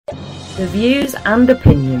The views and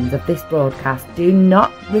opinions of this broadcast do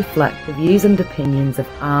not reflect the views and opinions of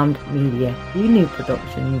Armed Media, New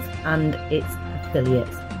Productions and its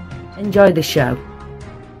affiliates. Enjoy the show.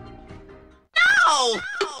 No!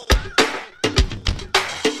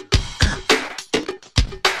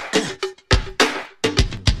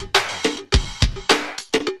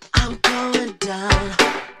 I'm going down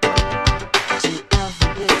to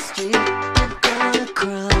Alphabet Street. I'm gonna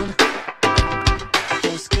crown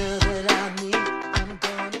this girl that I meet. I'm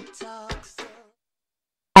gonna talk so.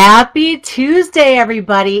 Happy Tuesday,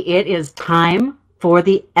 everybody. It is time for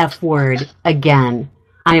the F word again.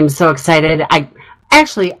 I am so excited.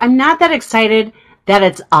 I'm not that excited that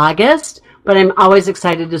it's August, but I'm always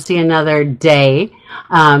excited to see another day.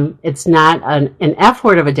 It's not an F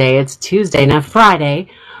word of a day. It's Tuesday, not Friday.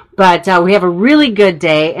 But we have a really good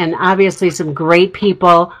day and obviously some great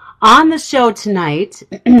people on the show tonight.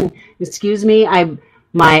 Excuse me,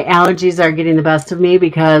 my allergies are getting the best of me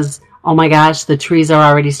because, oh my gosh, the trees are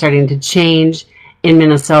already starting to change in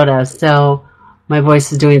Minnesota. So my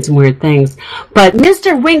voice is doing some weird things. But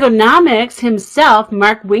Mr. Wingonomics himself,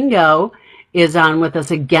 Mark Wingo, is on with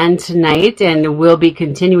us again tonight and will be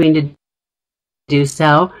continuing to do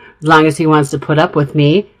so as long as he wants to put up with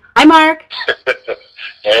me. Hi, Mark.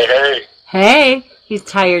 Hey. Hey, he's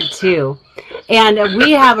tired too. And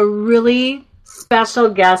we have a really special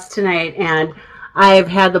guest tonight, and I've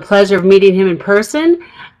had the pleasure of meeting him in person,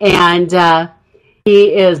 and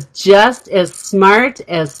he is just as smart,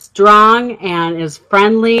 as strong, and as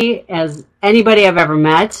friendly as anybody I've ever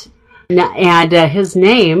met. And his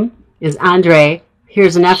name is Andre.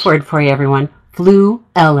 Here's an F word for you, everyone.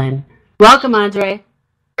 FLUELLEN. Welcome, Andre.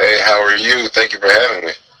 Hey, how are you? Thank you for having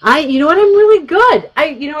me. You know what? I'm really good.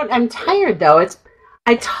 I'm tired though.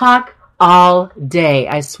 I talk all day.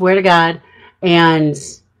 I swear to God. And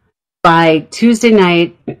by Tuesday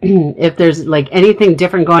night, if there's like anything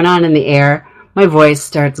different going on in the air, my voice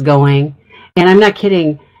starts going. And I'm not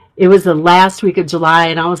kidding. It was the last week of July,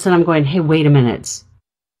 and all of a sudden I'm going, hey, wait a minute.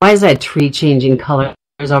 Why is that tree changing colors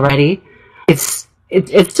already? It's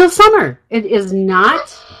still summer. It is not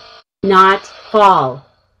fall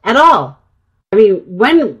at all. I mean,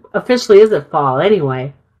 when officially is it fall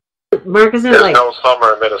anyway? Mark, isn't it There's like... no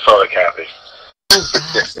summer in Minnesota, Kathy. Oh,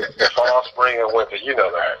 gosh. Fall, spring, and winter. You know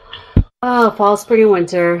that. Oh, fall, spring, and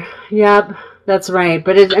winter. Yep, that's right.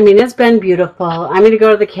 But it's been beautiful. I'm going to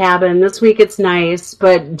go to the cabin. This week it's nice,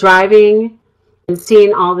 but driving and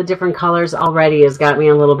seeing all the different colors already has got me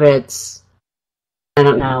a little bit, I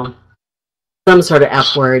don't know, some sort of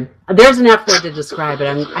F word. There's an F word to describe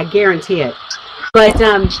it. I guarantee it. But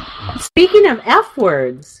speaking of F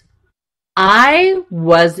words, I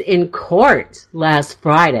was in court last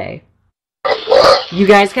Friday. You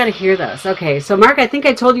guys got to hear this. Okay, so Mark, I think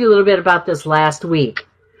I told you a little bit about this last week.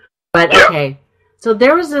 But okay, so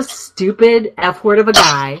there was this stupid F word of a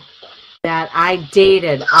guy that I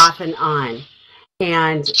dated off and on,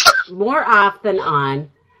 and more off than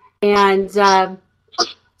on. And so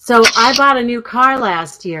I bought a new car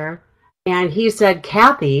last year, and he said,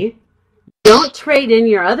 Kathy, don't trade in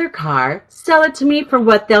your other car. Sell it to me for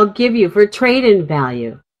what they'll give you for trade-in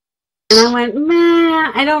value. And I went,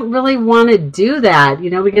 man, I don't really want to do that,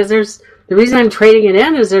 because the reason I'm trading it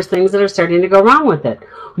in is there's things that are starting to go wrong with it.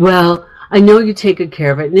 Well, I know you take good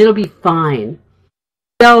care of it, and it'll be fine.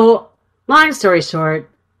 So, long story short,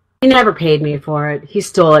 he never paid me for it. He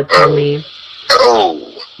stole it from me.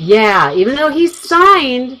 Oh. Yeah, even though he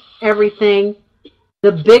signed everything,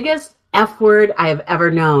 the biggest F word I have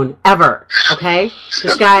ever known, ever, okay?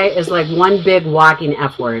 This guy is like one big walking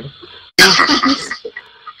F word.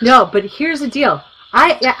 No, but here's the deal.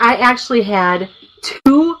 I actually had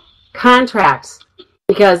 2 contracts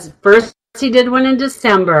because first he did one in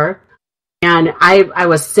December, and I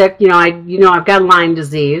was sick. I've got Lyme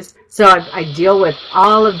disease, so I deal with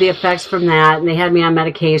all of the effects from that, and they had me on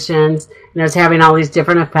medications, and I was having all these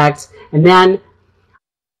different effects. And then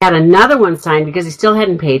I had another one signed because he still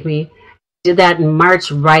hadn't paid me. Did that in March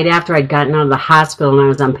right after I'd gotten out of the hospital and I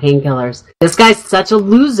was on painkillers. This guy's such a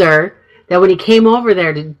loser that when he came over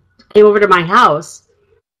to my house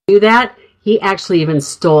to do that, he actually even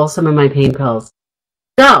stole some of my pain pills.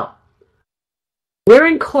 So, we're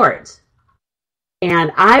in court,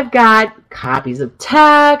 and I've got copies of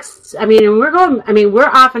texts. We're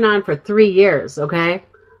off and on for 3 years, okay?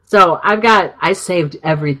 So, I saved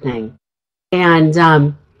everything.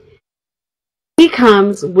 And he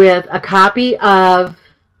comes with a copy of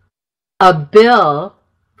a bill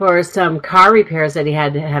for some car repairs that he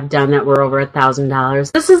had to have done that were over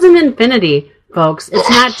 $1,000. This is an Infiniti, folks. It's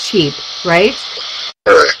not cheap, right?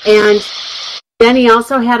 And then he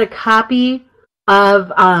also had a copy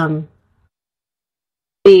of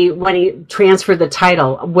when he transferred the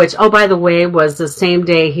title, which, oh, by the way, was the same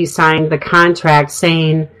day he signed the contract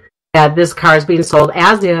saying that this car is being sold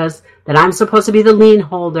as is, that I'm supposed to be the lien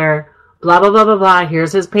holder, blah, blah, blah, blah, blah.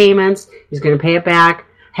 Here's his payments. He's going to pay it back.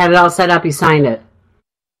 Had it all set up. He signed it.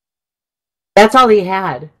 That's all he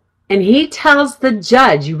had. And he tells the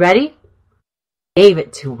judge, you ready? Gave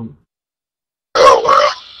it to him. Oh,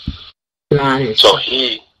 wow. Your Honor. So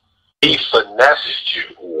he finessed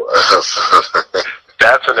you.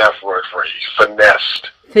 That's an F word for you. Finessed.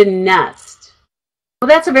 Finessed. Well,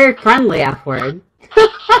 that's a very friendly F word.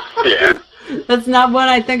 Yeah. That's not what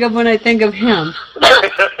I think of when I think of him.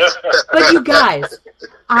 But you guys,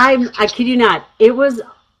 I kid you not, it was,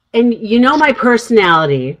 and you know my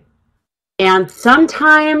personality, and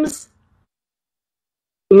sometimes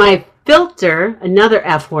my filter, another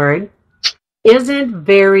F word, isn't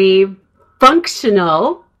very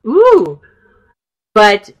functional. Ooh.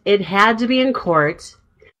 But it had to be in court.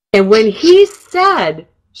 And when he said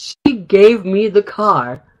she gave me the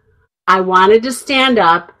car, I wanted to stand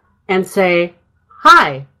up and say,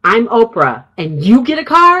 hi, I'm Oprah, and you get a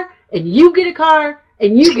car, and you get a car,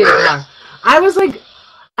 and you get a car. I was like,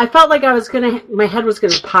 I felt like my head was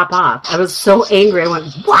going to pop off. I was so angry. I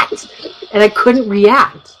went, what? And I couldn't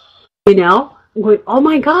react. You know? I'm going, oh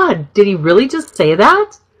my God, did he really just say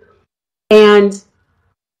that? And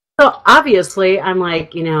so obviously I'm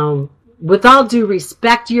like, you know, with all due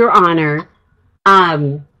respect, Your Honor,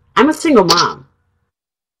 I'm a single mom.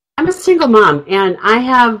 I'm a single mom, and I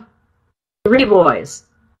have 3 boys.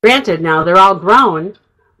 Granted, now they're all grown,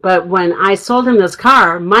 but when I sold him this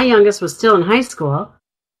car, my youngest was still in high school.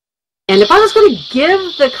 And if I was going to give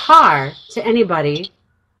the car to anybody,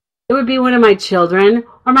 it would be one of my children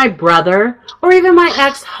or my brother or even my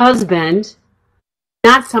ex-husband,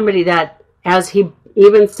 not somebody that, as he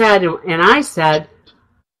even said, and I said,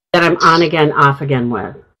 that I'm on again, off again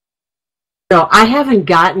with. So I haven't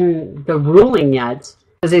gotten the ruling yet,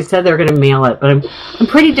 because they said they're going to mail it, but I'm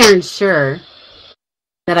pretty darn sure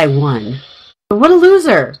that I won. But what a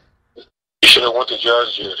loser. You should have went to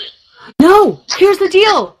Judge Judy. No, here's the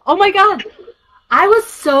deal. Oh my God. I was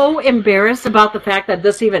so embarrassed about the fact that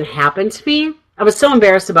this even happened to me. I was so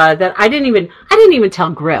embarrassed about it that I didn't even tell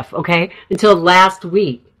Griff, okay, until last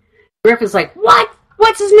week. Griff is like, what?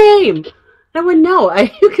 What's his name? And I went, no,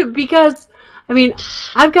 because I mean,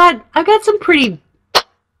 I've got some pretty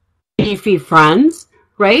beefy friends,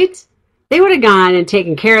 right? They would have gone and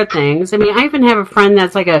taken care of things. I mean, I even have a friend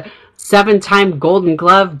that's like a 7-time Golden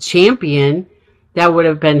Glove champion that would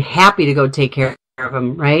have been happy to go take care of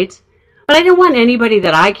him, right? But I didn't want anybody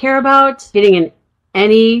that I care about getting in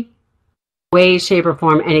any way, shape, or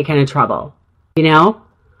form any kind of trouble, you know?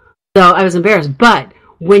 So I was embarrassed. But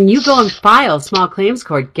when you go and file small claims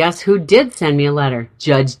court, guess who did send me a letter?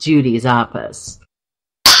 Judge Judy's office.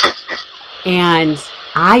 And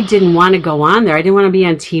I didn't want to go on there. I didn't want to be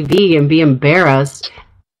on TV and be embarrassed.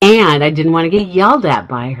 And I didn't want to get yelled at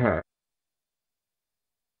by her.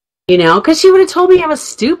 You know, because she would have told me I was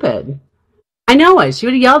stupid. I know it. She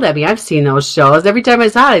would have yelled at me. I've seen those shows. Every time I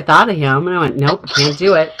saw it, I thought of him. And I went, nope, can't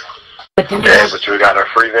do it. But then but you got a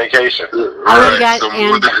free vacation. I got,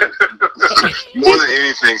 More than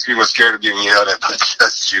anything, she was scared of getting yelled at by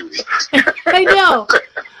Judge Judy. I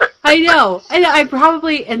know. And I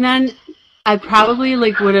probably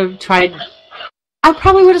like would have tried. I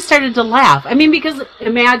probably would have started to laugh. I mean, because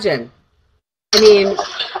imagine. I mean,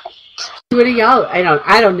 she would have yelled.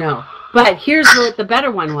 I don't know. But here's what the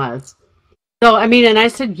better one was. So I mean, and I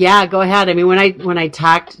said, yeah, go ahead. I mean, when I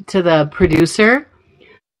talked to the producer,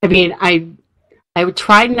 I mean, I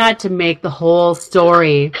tried not to make the whole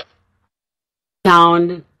story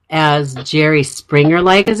sound as Jerry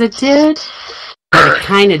Springer-like as it did, but it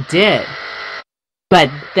kind of did.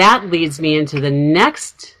 But that leads me into the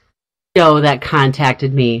next show that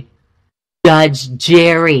contacted me, Judge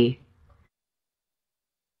Jerry.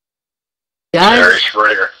 Jerry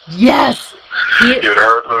Springer. Yes. You'd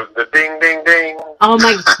heard the ding, ding, ding. Oh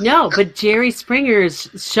my, no, but Jerry Springer's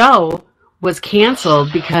show was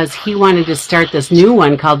canceled because he wanted to start this new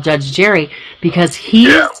one called Judge Jerry because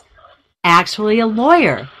he's actually a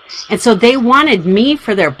lawyer. And so they wanted me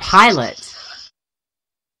for their pilot.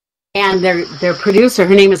 And their producer,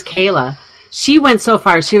 her name is Kayla, she went so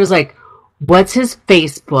far, she was like, what's his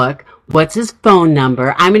Facebook? What's his phone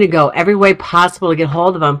number? I'm going to go every way possible to get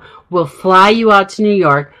hold of him. We'll fly you out to New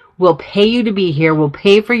York. We'll pay you to be here. We'll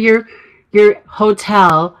pay for your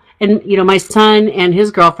hotel. And, you know, my son and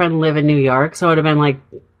his girlfriend live in New York, so it would have been, like,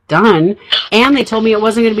 done. And they told me it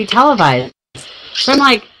wasn't going to be televised. So I'm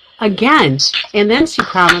like, again. And then she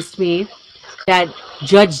promised me that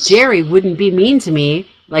Judge Jerry wouldn't be mean to me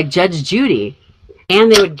like Judge Judy.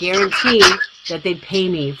 and they would guarantee that they'd pay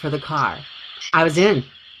me for the car. I was in.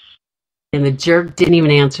 And the jerk didn't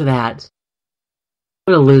even answer that.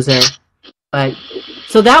 What a loser. But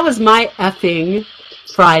so that was my effing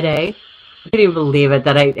Friday. I couldn't even believe it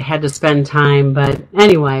that I had to spend time. But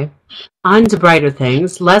anyway, on to brighter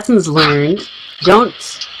things. Lessons learned.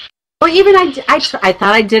 Don't. Well, even I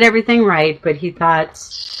thought I did everything right, but he thought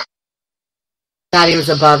he was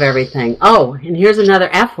above everything. Oh, and here's another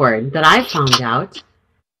F word that I found out.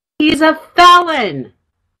 He's a felon.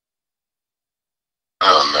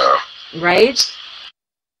 Oh, no. Right?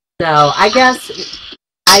 So I guess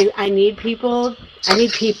I need people. I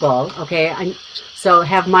need people, okay? So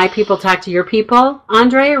have my people talk to your people,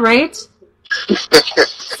 Andre, right?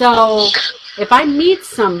 So if I meet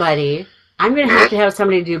somebody, I'm going to have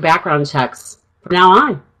somebody do background checks from now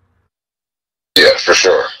on. Yeah, for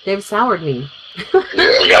sure. They've soured me.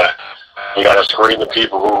 Yeah, we gotta screen the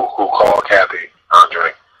people who call Kathy,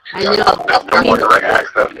 Andre. I know. No more direct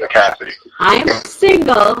access to Kathy. I'm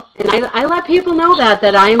single, and I let people know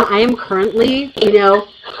that I am currently,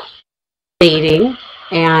 dating,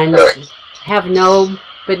 and have no.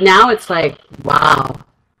 But now it's like, wow,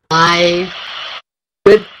 my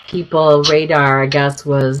good people radar, I guess,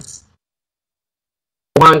 was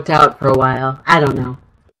wonked out for a while. I don't know,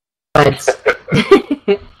 but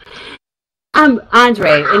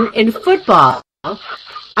Andre, in football.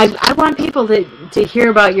 I want people to hear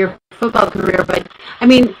about your football career, but I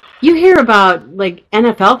mean, you hear about like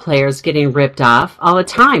NFL players getting ripped off all the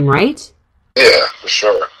time, right? Yeah, for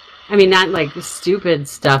sure. I mean, not like stupid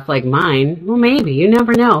stuff like mine. Well, maybe. You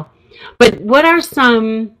never know. But what are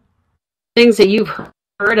some things that you've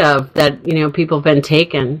heard of that, people have been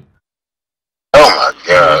taken? Oh my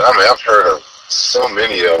God! I mean, I've heard of so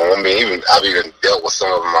many of them. I mean, I've even dealt with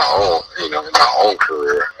some of them in my own, in my own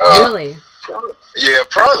career. Really? Yeah,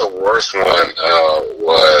 probably the worst one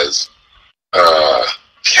was,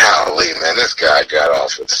 golly, man, this guy got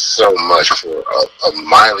off with so much for a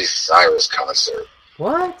Miley Cyrus concert.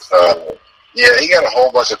 What? Yeah, he got a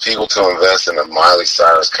whole bunch of people to invest in a Miley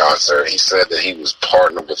Cyrus concert. He said that he was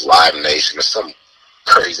partnered with Live Nation or some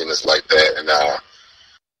craziness like that, and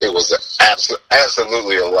it was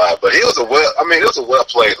absolutely a lie. But it was a well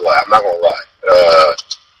played lie. I'm not gonna lie.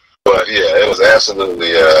 But yeah, it was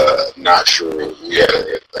absolutely not true. We had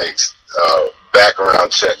a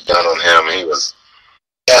background check done on him. He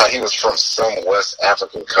was from some West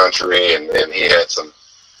African country, and he had some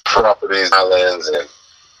properties, islands, and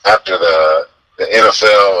after the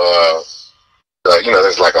NFL,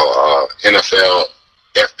 there's like a NFL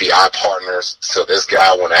FBI partners. So this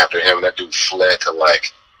guy went after him. That dude fled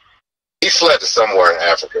to somewhere in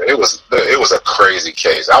Africa. It was a crazy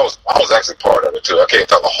case. I was actually part of it too. I can't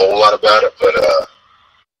talk a whole lot about it, but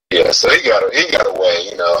yeah. So he got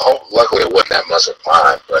away. Luckily it wasn't that much of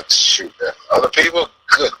mine. But shoot, man. Other people,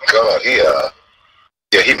 good God, he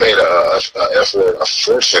made a F word, a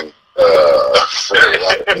fortune.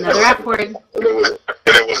 Another F word. And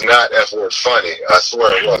it was not F word funny. I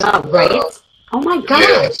swear it wasn't. Oh, right? Oh my God.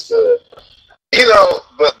 Yeah,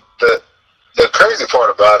 but the crazy part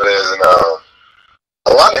about it is,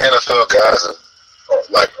 a lot of NFL guys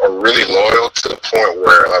are really loyal to the point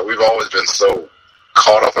where we've always been so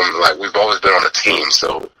caught up in we've always been on a team,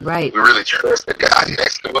 so right. We really trust the guy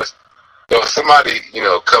next to us. So if somebody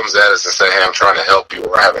comes at us and say, "Hey, I'm trying to help you,"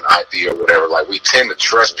 or "I have an idea," or whatever, we tend to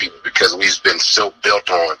trust people because we've been so built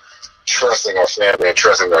on trusting our family and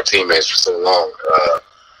trusting our teammates for so long.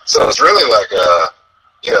 So it's really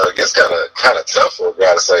it gets kind of tough for a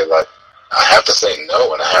guy to say I have to say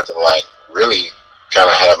no, and I have to really kind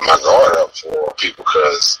of have my guard up for people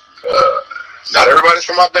because not everybody's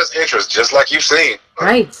for my best interest, just like you've seen.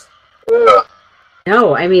 Right.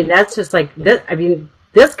 No, I mean that's just this. I mean,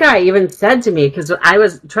 this guy even said to me because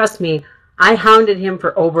trust me, I hounded him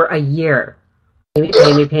for over a year. Pay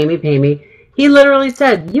me. He literally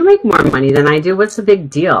said, "You make more money than I do. What's the big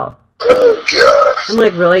deal?" Oh God. I'm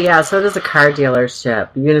like, really? Yeah. So does a car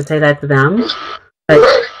dealership. You gonna say that to them? But,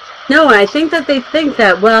 no, I think that they think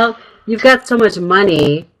that, well, you've got so much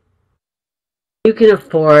money, you can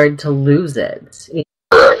afford to lose it.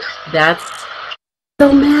 That's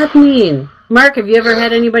so maddening. Mark, have you ever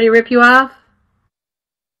had anybody rip you off?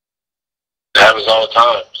 It happens all the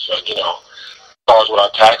time. So, as far as with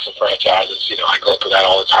our tax and franchises, I go through that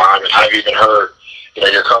all the time. And I've even heard,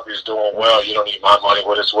 your company's doing well. You don't need my money.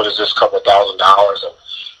 What is this couple $1,000s? And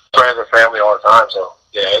friends and family all the time. So,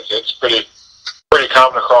 yeah, it's pretty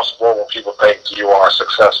common across the board when people think you are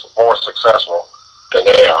more successful than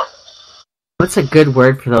they are. What's a good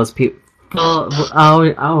word for those people?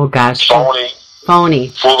 Oh gosh. Phony. Phony.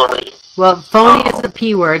 Foolery. Well, phony is a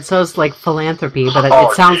P word, so it's like philanthropy, but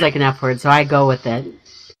it sounds like an F word, so I go with it.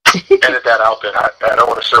 Edit that out then. I don't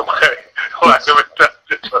want to show my...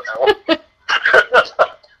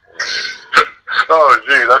 Oh,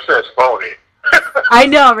 geez, I said phony. I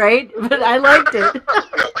know, right? But I liked it. No,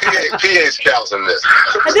 PA's counts in this.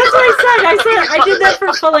 That's what I said. I did that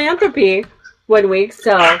for philanthropy one week,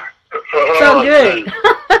 so good.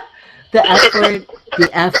 The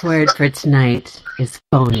F word for tonight is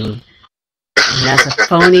phony. And that's a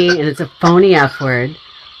phony, and it's a phony F word,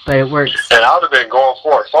 but it works. And I would have been going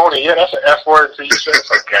for it. Phony, yeah, that's an F word until you said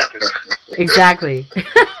something, Captain. Exactly.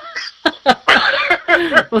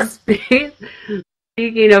 Well, speaking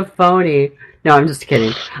of phony, no, I'm just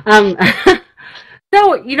kidding.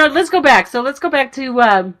 So, let's go back. So let's go back to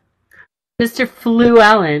Mr.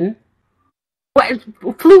 FLUELLEN.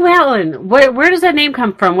 FLUELLEN. Where does that name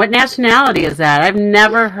come from? What nationality is that? I've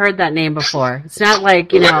never heard that name before. It's not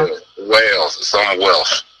like, Wales. Some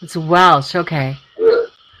Welsh. It's Welsh, okay. Yeah.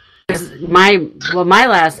 My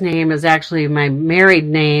last name is actually my married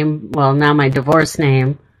name, well, now my divorced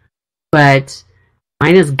name, but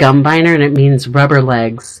mine is Gumbiner, and it means rubber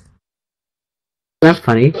legs. That's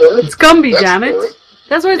funny. It's Gumby, damn it. Good.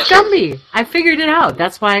 That's why it's Gumby. I figured it out.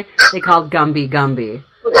 That's why they called Gumby.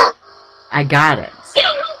 I got it.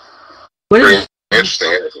 What is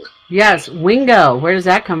Interesting. Yes, Wingo. Where does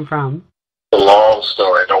that come from? A long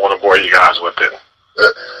story. I don't want to bore you guys with it,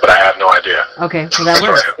 but I have no idea. Okay, well that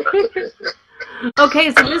works.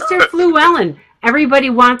 Okay, so Mr. FLUELLEN, everybody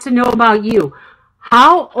wants to know about you.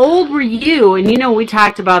 How old were you? And we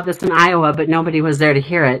talked about this in Iowa, but nobody was there to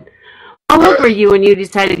hear it. How old were you when you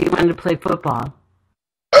decided you wanted to play football?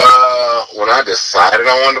 When I decided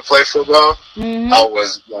I wanted to play football, Mm-hmm. I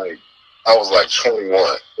was like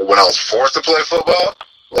 21. But when I was forced to play football,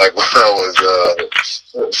 like when I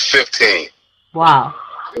was 15. Wow.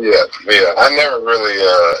 Yeah. I never really.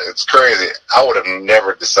 It's crazy. I would have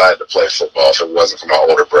never decided to play football if it wasn't for my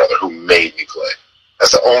older brother who made me play.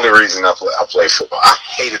 That's the only reason I played football. I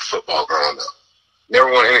hated football growing up. Never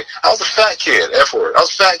wanted any. I was a fat kid. F word. I was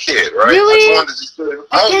a fat kid, right? Really? I just wanted to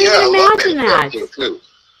I can't even imagine that. Fat kid too.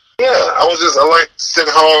 Yeah, I like to sit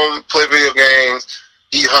home, play video games,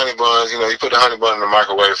 eat honey buns. You put the honey bun in the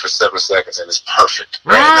microwave for 7 seconds and it's perfect.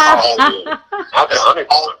 Right? I'll be honey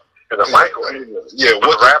bun in the microwave. Yeah,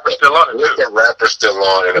 with the wrapper still on it, with the wrapper still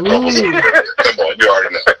on and the bubbles. Come on, you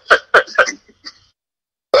already know.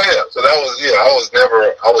 So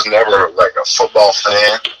I was never like a football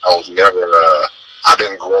fan. I was never. I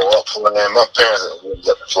didn't grow up playing. My parents didn't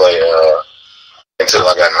let me play until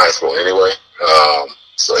I got in high school anyway.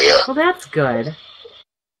 So yeah. Well, that's good.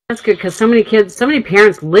 That's good because so many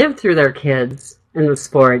parents live through their kids in the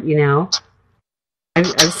sport.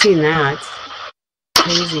 I've seen that.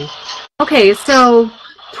 Crazy. Okay, so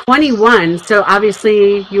 21. So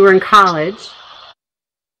obviously you were in college.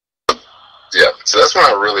 Yeah, so that's when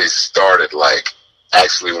I really started,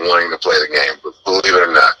 actually wanting to play the game, believe it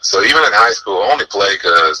or not. So even in high school, I only played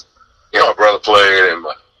because, my brother played, and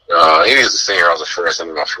he was a senior, I was a freshman,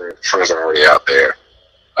 and my friends were already out there.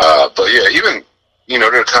 But yeah, even,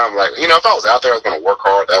 there were times if I was out there, I was going to work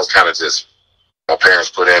hard. That was kind of just my parents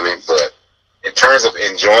put in me. But in terms of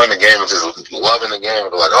enjoying the game and just loving the game,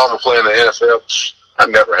 and I'm going to play in the NFL, I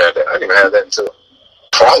never had that. I didn't even have that until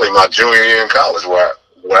probably my junior year in college where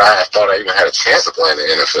I thought I even had a chance of playing the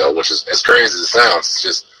NFL, which is as crazy as it sounds. It's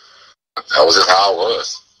just, that was just how I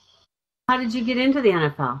was. How did you get into the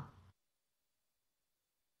NFL?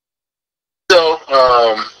 So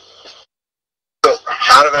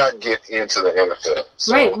how did I get into the NFL?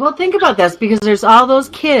 So, Right. Well, think about this because there's all those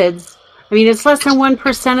kids. I mean, it's less than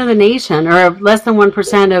 1% of the nation, or less than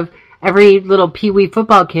 1% of every little pee-wee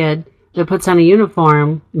football kid that puts on a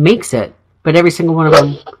uniform makes it. But every single one of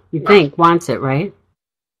them, you think, wants it, right?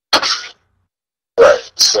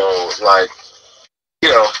 Right. So,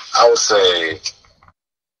 I would say,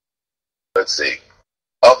 let's see,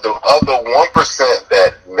 of the 1%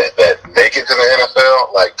 that make it to the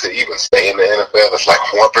NFL, to even stay in the NFL, it's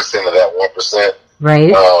 1% of that 1%.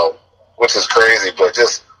 Right. Which is crazy, but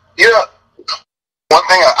just one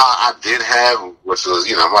thing I did have, which was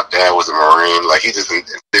my dad was a Marine. He just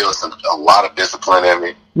instilled a lot of discipline in me,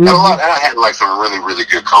 and and I had some really really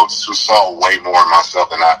good coaches who saw way more in myself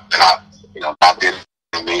than I did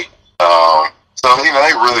in me. So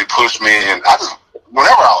they really pushed me, and I just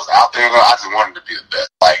whenever I was out there, I just wanted to be the best.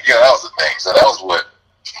 That was the thing. So that was what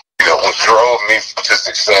what drove me to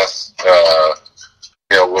success.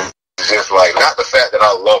 Was just not the fact fact that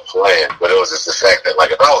I love playing, but it was just the fact that,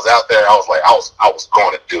 like, if I was out there, I was like, I was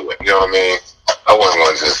going to do it. You know what I mean? I wasn't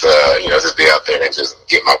going to just, just be out there and just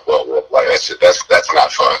get my butt whooped. Like, that's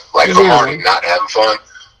not fun. Like, if I'm already not having fun,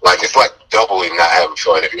 like, it's like doubly not having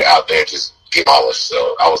fun if you're out there just get polished.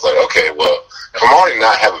 So I was like, okay, well, if I'm already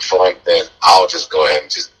not having fun, then I'll just go ahead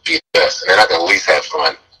and just be the best. And then I can at least have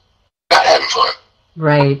fun not having fun.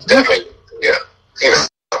 Right. Yeah. You know.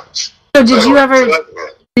 So did you ever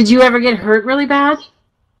get hurt really bad?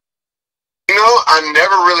 You know, I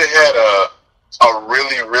never really had a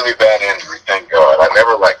really, really bad injury, thank God. I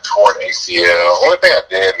never, like, tore an ACL. Only thing I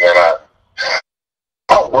did, man,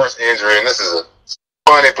 my worst injury, and this is a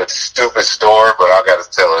funny but stupid story, but I got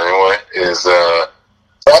to tell it anyway, is, so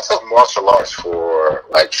I took martial arts for,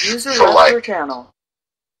 like, channel.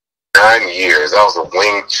 9 years. That was a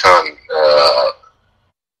Wing Chun,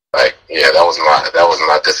 that was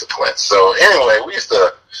my discipline. So anyway, we used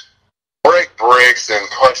to break bricks and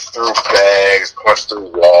punch through bags, punch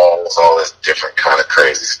through walls, all this different kind of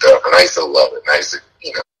crazy stuff. And I used to love it. And I used to,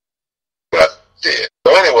 what I did.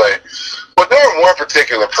 So anyway, but during one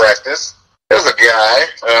particular practice, there was a guy,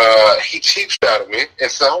 he cheap shot at me.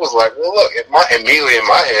 And so I was like, well, look, immediately in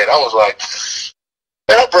my head, I was like,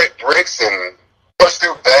 man, I break bricks and punch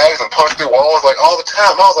through bags and punch through walls like all the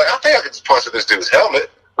time. I was like, I think I could just punch through this dude's helmet.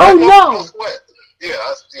 Oh, no. I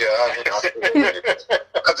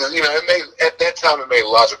just, it made, at that time, it made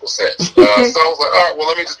logical sense. So I was like, all right, well,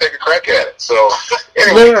 let me just take a crack at it. So,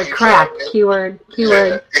 anyway. Word, crack, keyword.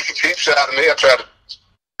 Yeah, he cheap shot at me. I tried to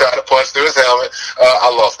punch through his helmet. I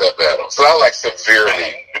lost that battle. So I, like,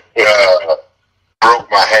 severely broke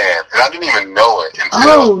my hand. And I didn't even know it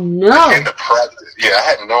until the end of practice. Yeah, I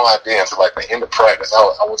had no idea until, like, the end of practice.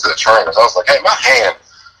 I went to the trainers. I was like, hey, my hand,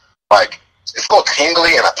 like, it's a little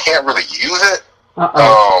tingly and I can't really use it. I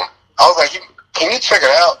was like, can you check it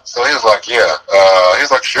out? So he was like, yeah. He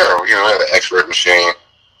was like, sure. We had an X-ray machine.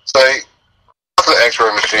 So he goes to the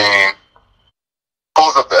X-ray machine,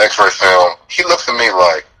 pulls up the X-ray film. He looks at me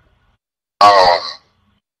like,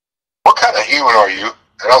 what kind of human are you?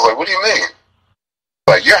 And I was like, what do you mean?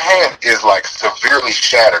 Like, your hand is, like, severely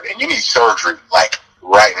shattered and you need surgery, like,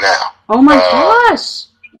 right now. Oh my gosh.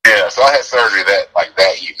 Yeah, so I had surgery that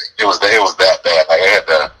evening. It was that bad. Like, I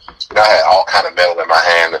had all kind of metal in my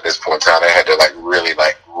hand at this point in time. They had to, like, really,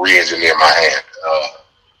 like, re-engineer my hand.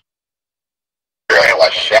 Your hand,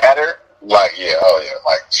 like, shattered? Like,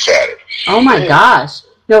 like, shattered. Oh my gosh.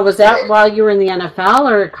 No, was that while you were in the NFL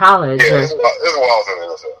or college? Yeah, this is while I was in the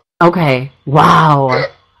NFL. Okay. Wow. Yeah.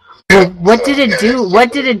 Well, what did it do?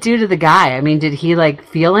 What did it do to the guy? I mean, did he, like,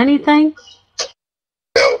 feel anything?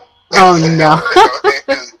 No. Oh, no.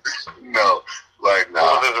 No. Like, no.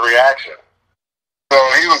 What was his reaction? So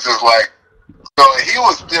he was just like, he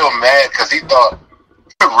was still mad because he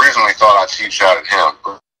originally thought I cheap shot at him,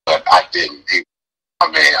 but I didn't. I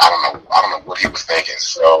don't know what he was thinking.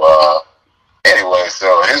 So, anyway,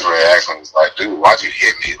 so his reaction was like, dude, why'd you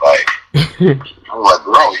hit me? Like, I was like,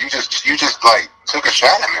 bro, you just like took a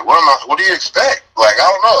shot at me. What do you expect? Like, I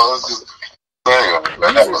don't know. It was just,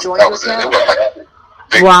 anyway, that was it. It was like a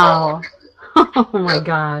big wow. Oh my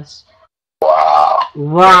gosh. Wow.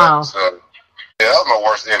 Wow. So, yeah, that was my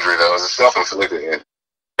worst injury, though. It was a self-inflicted injury.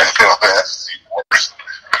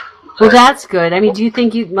 Well, that's good. I mean, do you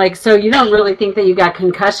think so you don't really think that you got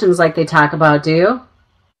concussions like they talk about, do you?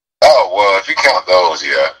 Oh, well, if you count those,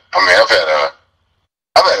 yeah. I mean, I've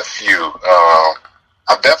had a few.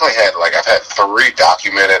 I've definitely had, I've had 3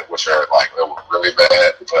 documented, which are, they were really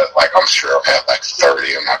bad, but, I'm sure I've had,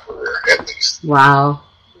 30 in my career, at least. Wow.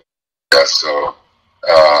 Yeah, so,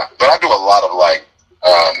 but I do a lot of,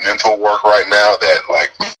 mental work right now that,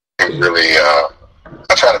 really, I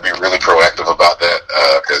try to be really proactive about that,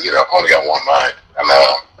 because, I've only got one mind. And,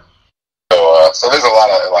 so there's a lot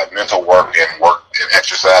of, mental work and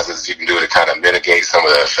exercises you can do to kind of mitigate some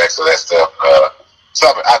of the effects of that stuff.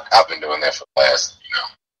 So I've been doing that for the last,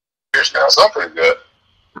 years now, so I'm pretty good.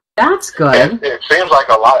 That's good. And it seems like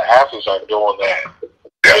a lot of athletes are doing that,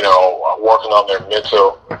 working on their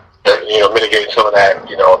mental, mitigating some of that,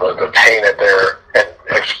 the pain that and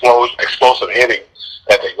explosive hitting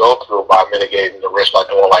that they go through by mitigating the risk by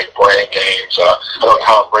doing brain games. I know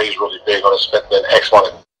Tom Brady's really big on spending X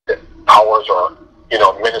amount of hours or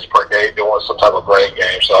minutes per day doing some type of brain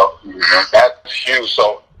game. So that's huge.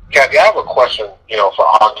 So Kathy, I have a question, for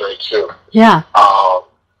Andre too. Yeah.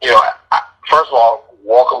 First of all,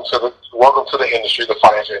 welcome to the industry, the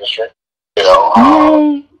financial industry.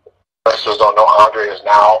 Listeners don't know Andre is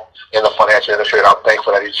now in the financial industry, and I'm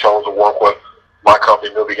thankful that he chose to work with my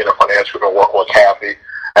company, New Beginner Financial, and working with Kathy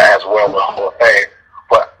as well with Hall of Fame.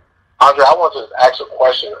 But Andre, I want to ask a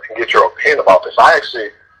question and get your opinion about this. I actually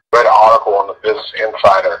read an article on the Business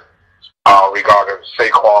Insider regarding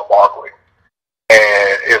Saquon Barkley.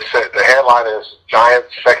 And it said the headline is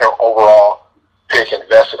Giants' second overall pick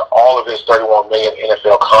invested all of his $31 million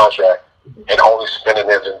NFL contract and only spending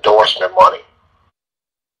his endorsement money.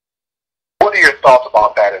 What are your thoughts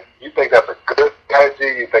about that? And do you think that's a good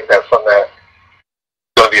idea? You think that's something that's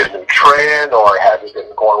going to be a new trend, or has it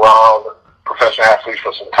been going around professional athletes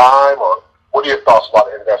for some time? Or what are your thoughts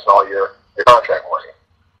about investing all your contract money?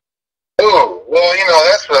 Oh, well,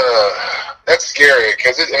 that's scary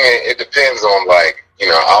because it depends on, like,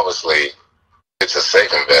 obviously it's a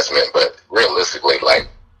safe investment, but realistically, like,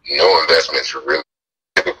 no investments are really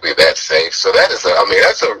typically that safe. So that's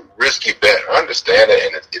a risky bet. I understand it,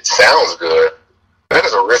 and it sounds good. That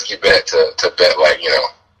is a risky bet to bet, like,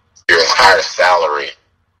 your entire salary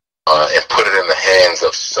and put it in the hands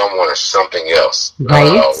of someone or something else.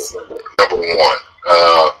 Right. Number one.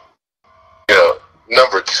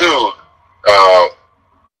 Number two,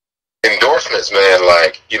 endorsements, man,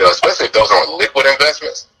 like, especially if those aren't liquid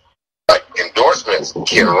investments, like, endorsements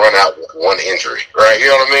can run out with one injury, right? You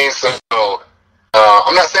know what I mean? So,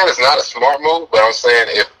 I'm not saying it's not a smart move, but I'm saying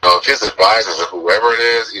if his advisors or whoever it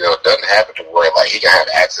is, it doesn't happen to where, like, he can have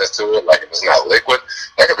access to it, like, if it's not liquid,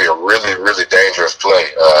 that could be a really, really dangerous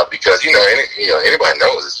play, because, anybody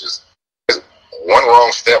knows it's just one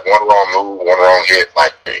wrong step, one wrong move, one wrong hit,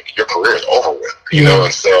 like, your career is over with,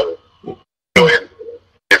 and so,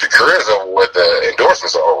 if your career is over with, the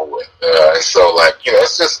endorsements are over with, and so, like,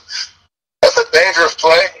 it's just, that's a dangerous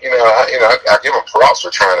play. I give him props for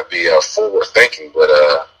trying to be forward thinking, but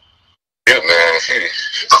dude, man, if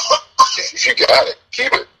you got it,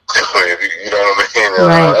 keep it. You know what I mean?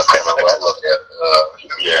 Right. That's kind of what I look at.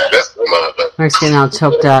 Yeah, that's but Mark's getting all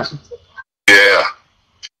choked up. Yeah.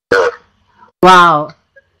 Sure. Wow.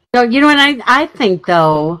 So, and I think,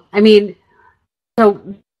 though, so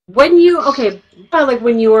when you, like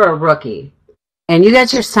when you were a rookie and you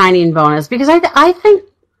got your signing bonus, because I think,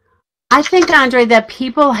 Andre, that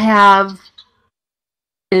people have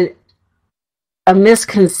a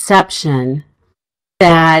misconception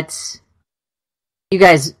that you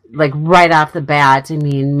guys, like, right off the bat,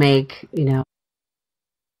 make,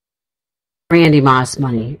 Randy Moss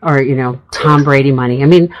money or, Tom Brady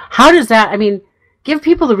money. How does that, give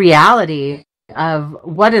people the reality of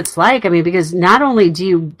what it's like. Because not only do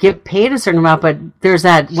you get paid a certain amount, but there's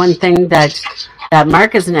that one thing that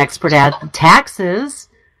Mark is an expert at, taxes.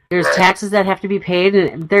 There's taxes that have to be paid,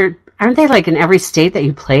 and aren't they, like, in every state that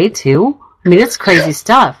you play too? It's crazy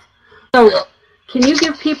stuff. So, can you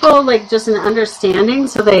give people, like, just an understanding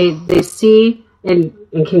so they see and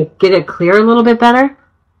can get it clear a little bit better?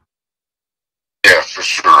 Yeah, for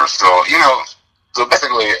sure. So, so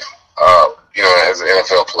basically, as an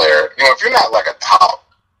NFL player, if you're not like a top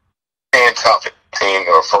 10, top 15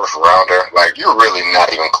 or first rounder, like, you're really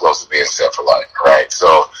not even close to being set for life, right?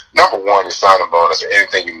 So, number one, your signing bonus or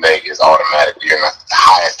anything you make is automatically in the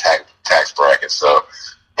highest tax bracket. So,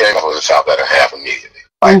 you're able to chop that in half immediately,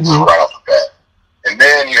 like, right off the bat. And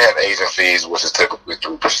then you have agent fees, which is typically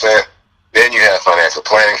 3%. Then you have financial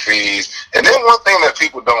planning fees. And then one thing that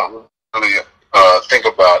people don't really think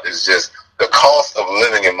about is just the cost of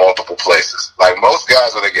living in multiple places. Like, most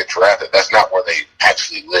guys, when they get drafted, that's not where they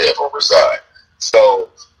actually live or reside. So,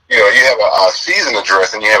 you have a season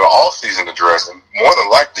address and you have an off-season address, and more than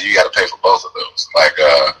likely you got to pay for both of those. Like,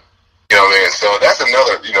 So that's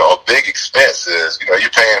another, a big expense is, you're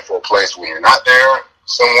paying for a place when you're not there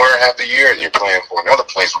somewhere half the year, and you're paying for another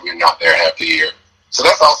place when you're not there half the year. So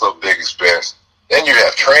that's also a big expense. Then you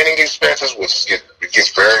have training expenses, which gets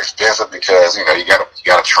very expensive because, you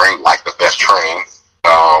gotta train like the best trained.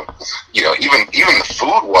 Even the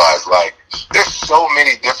food wise, like, there's so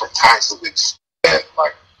many different types of expense.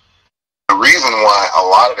 Like, the reason why a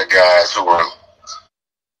lot of the guys who are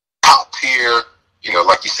top tier,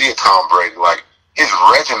 like you see at Tom Brady, like, his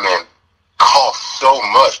regimen costs so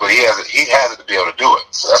much, but he has it to be able to do it.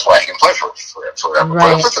 So that's why he can play forever.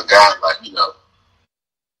 Right. But if it's a guy like,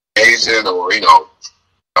 Asian or,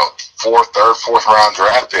 fourth round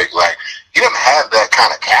draft pick, like, he doesn't have that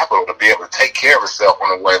kind of capital to be able to take care of himself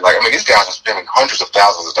in a way. Like, these guys are spending hundreds of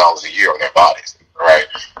thousands of dollars a year on their bodies, right?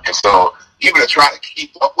 And so even to try to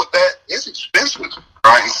keep up with that, it's expensive,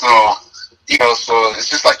 right? And so, so it's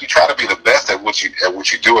just like you try to be the best at what you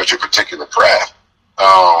do at your particular craft,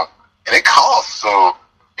 and it costs. So,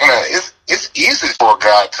 it's easy for a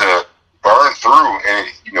guy to burn through, and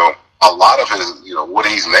a lot of his, what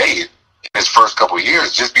he's made in his first couple of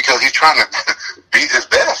years, just because he's trying to be his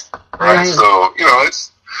best, right? So,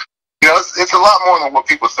 it's, it's a lot more than what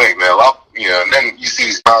people think, man. And then you see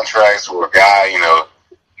these contracts where a guy, you're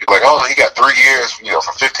like, oh, he got 3 years, for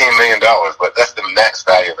 $15 million, but that's the max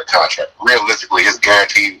value of the contract. Realistically, his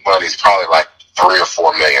guaranteed money is probably like 3 or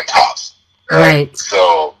 4 million tops. Right.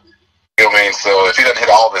 So, So if he doesn't hit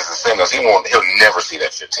all of his incentives, he'll never see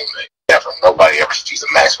that 15 million. Never. Nobody ever sees the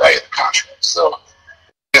max value of the contract. So,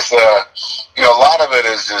 it's a lot of it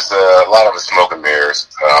is just a lot of it's smoke and mirrors.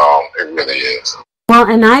 It really is. Well,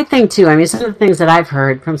 and I think too. I mean, some of the things that I've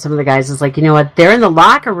heard from some of the guys is like, you know what? They're in the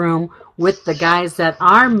locker room with the guys that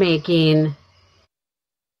are making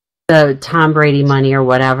the Tom Brady money or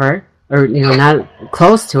whatever, or not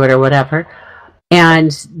close to it or whatever,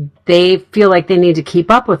 and they feel like they need to keep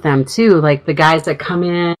up with them too. Like the guys that come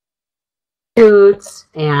in suits,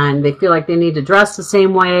 and they feel like they need to dress the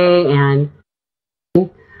same way,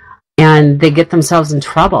 and they get themselves in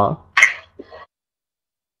trouble.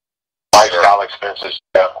 Lifestyle expenses,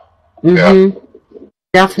 yeah. Mm-hmm.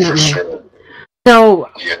 Definitely. Sure. So,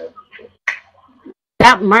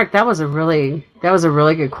 Mark, that was a really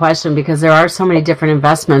good question, because there are so many different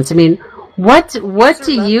investments. I mean, what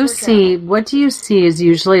do you see? What do you see is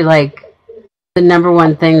usually like the number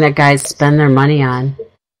one thing that guys spend their money on?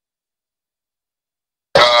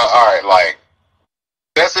 All right, like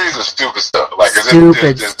that's the stupid stuff. Like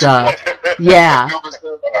stupid stuff. Yeah. Stupid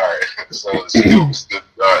stuff. All right. So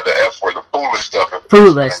the F word, the foolish stuff.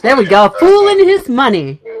 Foolish. There we go. Fooling his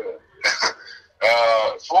money.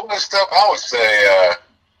 Foolish stuff. I would say,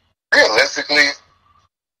 realistically,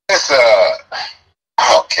 it's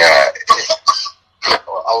oh god,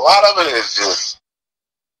 a lot of it is just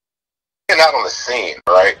getting out on the scene,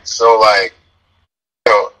 right? So like,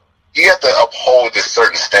 you have to uphold this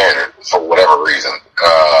certain standard for whatever reason.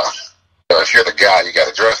 If you're the guy, you got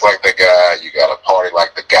to dress like the guy, you got to party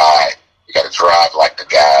like the guy, you got to drive like the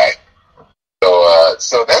guy.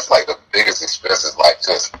 So that's like the biggest expenses, like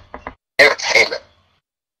just entertainment.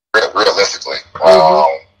 Realistically,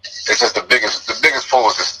 it's just the biggest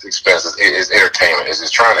foolish expense is entertainment. It's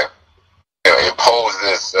just trying to impose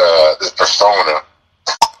this persona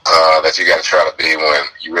that you got to try to be when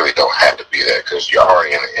you really don't have to be there, because you're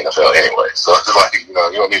already in the NFL anyway. So it's like you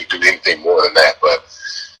don't need to do anything more than that. But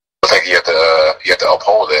I think you have to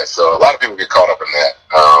uphold that. So a lot of people get caught up in that.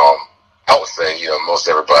 I would say most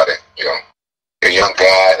everybody, you're a young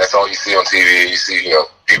guy. That's all you see on TV. You see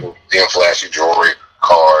people being flashy jewelry,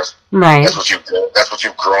 cars. Right. That's what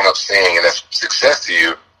you've grown up seeing, and that's success to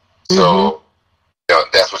you. So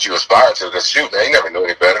that's what you aspire to. Because shoot, man, you never knew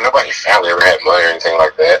any better. Nobody in your family ever had money or anything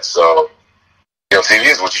like that. So TV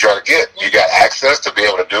is what you try to get. You got access to be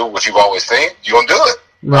able to do what you've always seen. You're gonna do it.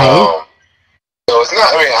 Right. So it's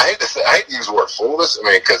not. I mean, I hate to use the word foolish. I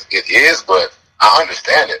mean, because it is, but I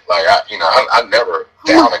understand it. Like I never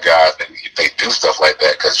down the guys that they do stuff like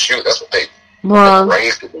that, because shoot, that's what they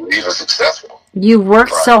raised to believe is successful. You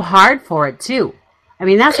worked so hard for it too. I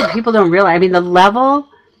mean, that's what people don't realize. I mean, the level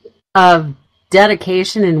of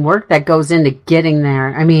dedication and work that goes into getting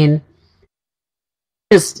there. I mean,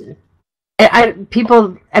 just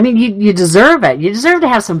people. I mean, you deserve it. You deserve to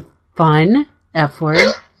have some fun. F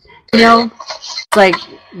word. Like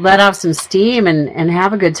let off some steam and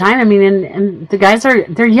have a good time. I mean, and the guys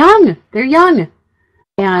they're young. They're young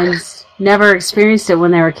and never experienced it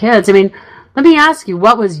when they were kids. I mean, let me ask you,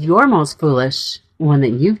 what was your most foolish one that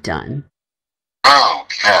you've done? Oh,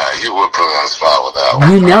 God, you would put me on the spot with that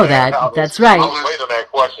one. You know that. That's right. I was waiting on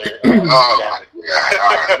that question. Oh,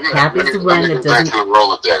 yeah. Happens to one that back doesn't. to the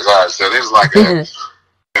Rolodex. All right, so this is like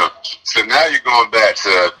so now you're going back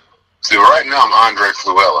to right now I'm Andre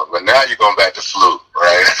FLUELLEN, but now you're going back to Flu,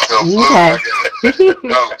 right? So Okay.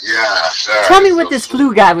 Oh, yeah. Tell me what this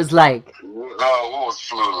Flu guy was like. What was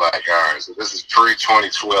Flu like? All right, so this is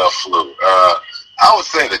pre-2012 Flu. I would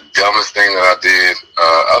say the dumbest thing that I did,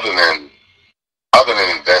 other than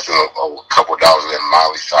investing a couple of dollars in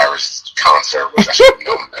Miley Cyrus concert, which I should have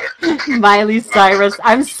known better. Miley Cyrus,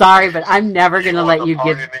 I'm sorry, but I'm never going to let you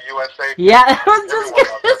give... In the USA? Yeah, I was just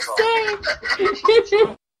going to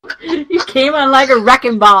say. You came on like a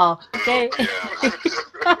wrecking ball, okay?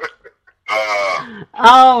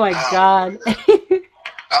 Oh, my God.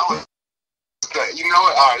 You know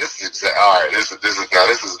what? All right, this is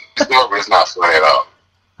but it's not funny at all.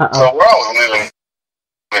 So where I was living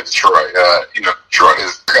in Detroit, Detroit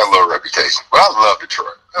got a low reputation, but I love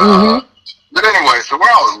Detroit. But anyway, so where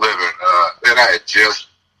I was living, and I had just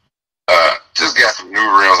got some new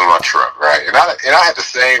rims on my truck, right? And I had the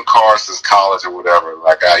same car since college or whatever,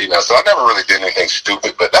 like so I never really did anything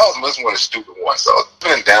stupid, but that was one of the stupid ones. So I was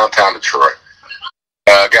living in downtown Detroit.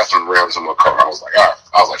 Got some rims on my car. I was like, all right.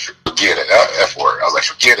 I was like, forget it. F word. I was like,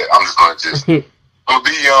 forget it. I'm just going to I'm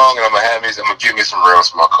gonna be young and I'm gonna give me some rims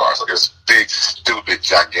for my car. So there's big, stupid,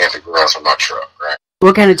 gigantic rims for my truck, right?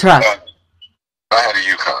 What kind of truck? I had a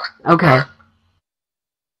Yukon. Okay. Right?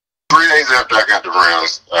 3 days after I got the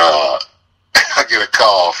rims, I get a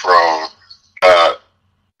call from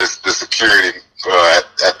the security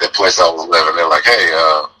at the place I was living. They're like, "Hey,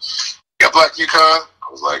 you got black Yukon?" I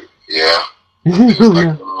was like, "Yeah."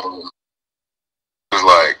 It was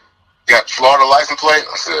like, "You got Florida license plate?"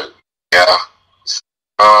 I said, "Yeah."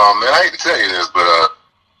 And I hate to tell you this, but I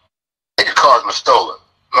think your car's been stolen.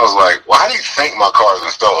 I was like, "Well, how do you think my car's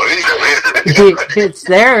been stolen?" It's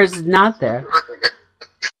there, it's not there.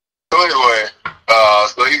 So anyway,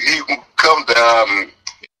 so he comes down and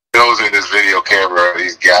goes in this video camera.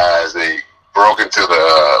 These guys, they broke into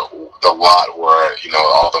the lot where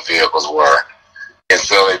all the vehicles were, and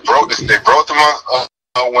so they broke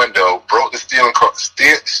the window, broke the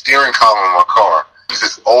steering column of my car. It was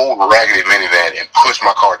this old raggedy minivan and pushed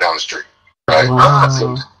my car down the street. Right? Wow.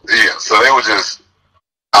 So they were just,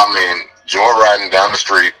 joyriding down the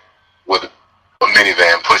street with a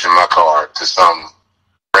minivan pushing my car to some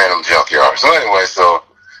random junkyard. So anyway, so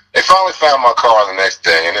they finally found my car the next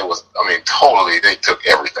day, and it was, totally, they took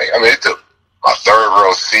everything. They took my third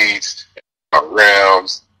row seats, my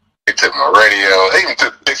rims, they took my radio, they even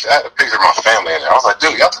took a picture, I had a picture of my family in there. I was like,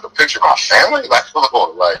 dude, y'all took a picture of my family?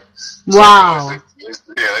 Wow.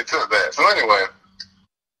 Yeah, they took that. So anyway,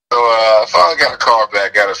 I finally got a car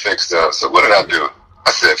back, got it fixed up. So what did I do?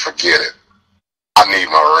 I said, forget it. I need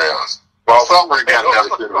my rims. Well, somebody got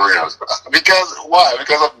another rims. Because why?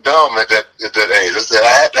 Because I'm dumb at that age. I said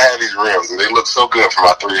I had to have these rims, and they looked so good for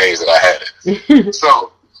my 3 days that I had it.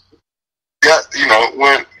 So, got the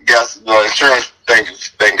insurance.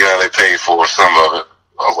 Thank God they paid for some of it.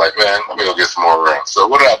 I was like, man, let me go get some more rims. So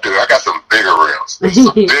what did I do? I got some bigger rims,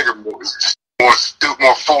 some bigger, more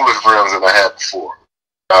foolish rims than I had before.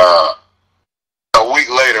 A week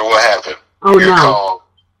later, what happened? Oh no! Called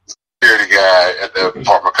security guy at the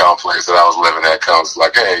apartment complex that I was living at comes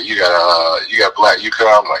like, hey, you got black Yukon?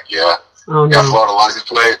 I'm like, yeah. Oh You got no! Florida license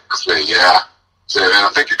plate? I said, yeah. Said, and I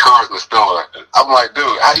think your car's been stolen. I'm like,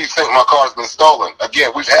 dude, how do you think my car's been stolen?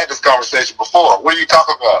 Again, we've had this conversation before. What are you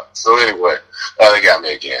talking about? So anyway, they got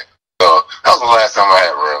me again. So that was the last time I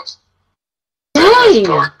had rims. Dang!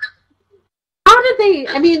 How did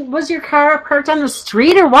they? Was your car parked on the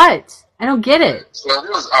street or what? I don't get it. So it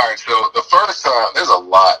was alright. So the first time, there's a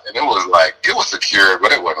lot, and it was secure,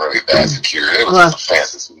 but it wasn't really that secure. It was just a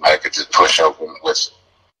fancy somebody could just push open,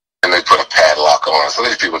 and they put a padlock on it. So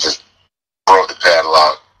these people just broke the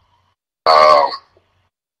padlock,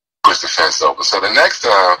 pushed the fence open. So the next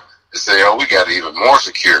time they say, "Oh, we got it even more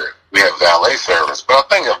secure. We have valet service." But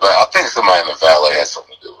I think somebody in the valet had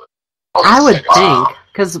something to do with it. I would think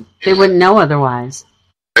because they wouldn't know otherwise.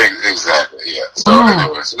 Exactly, yeah. So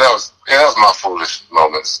anyway, so that was my foolish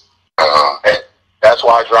moments. And that's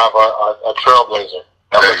why I drive a Trailblazer.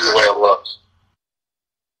 That's the way it looks.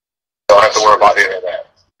 Don't have to worry about any of that.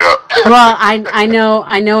 Yeah. Well, I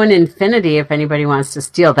know an Infinity if anybody wants to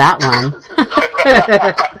steal that one.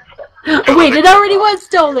 Wait, it already was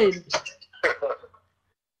stolen.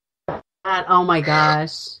 Oh my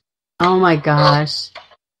gosh. Oh my gosh.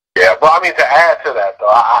 Yeah, but to add to that though,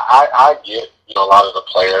 I get a lot of the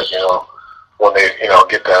players, when they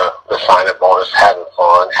get the sign-up bonus, having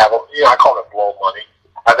fun, I call it blow money.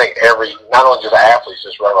 I think not only just athletes,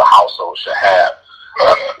 just regular households should have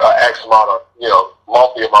X amount of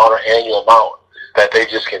monthly amount or annual amount that they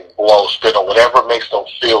just can spend on whatever makes them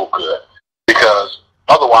feel good. Because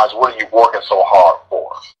otherwise, what are you working so hard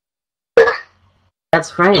for?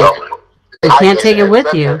 That's right. So, you can't take it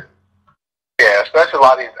with you. Yeah, especially a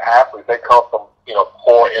lot of these athletes, they come from,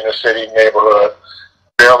 poor inner city neighborhood,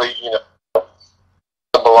 barely, a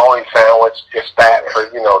bologna sandwich, if that, for,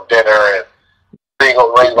 dinner, and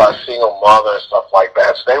raised by a single mother and stuff like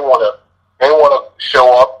that. So they want to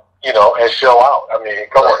show up, and show out.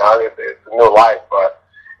 Come on now, it's a new life, but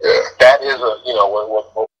that is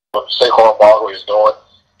what Saquon Barkley is doing.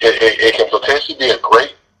 It can potentially be a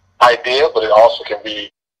great idea, but it also can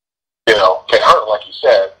be, can hurt, like you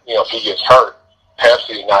said. If he gets hurt,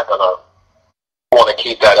 Pepsi is not going to want to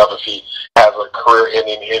keep that up if he has a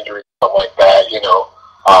career-ending injury, something like that.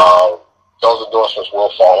 Those endorsements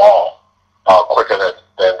will fall off quicker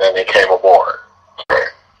than they came aboard.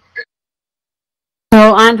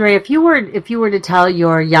 So, Andre, if you were to tell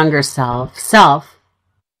your younger self,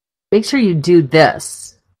 make sure you do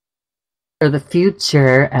this for the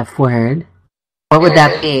future F word, what would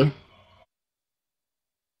that be?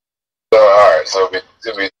 So, all right. So if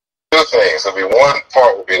we do two things. So one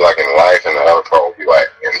part would be like in life, and the other part would be like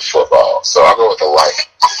in football. So I'll go with the life.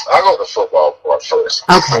 I'll go with the football part first.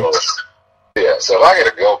 Okay. So, yeah. So if I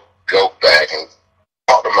get to go back and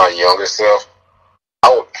talk to my younger self,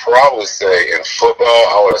 I would probably say in football,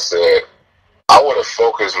 I would have said I would have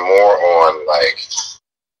focused more on like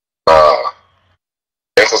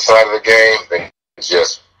mental side of the game than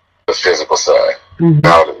just the physical side. Mm-hmm.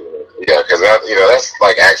 Yeah, because that's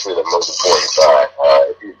like actually the most important side.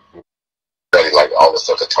 If you study like all the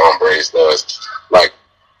stuff that Tom Brady does, like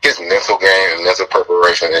his mental game and mental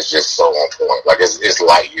preparation is just so on point. Like it's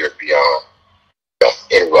light years beyond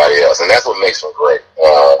anybody else, and that's what makes him great.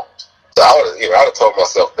 So I would have told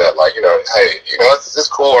myself that, like, hey, it's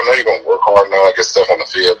cool. I know you're gonna work hard and all that good stuff on the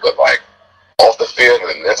field, but like off the field and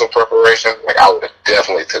the mental preparation, like I would have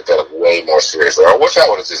definitely took that way more seriously. I wish I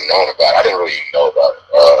would have just known about it. I didn't really even know about it.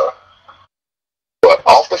 But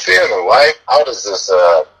off the field in life, I would just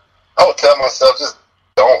I would tell myself, just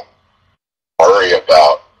don't worry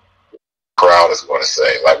about what the crowd is going to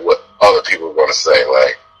say, like what other people are going to say.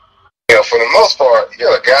 Like, for the most part,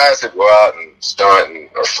 the guys who go out and stunt and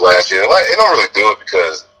are flashy, like they don't really do it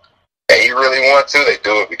because they really want to. They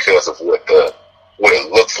do it because of what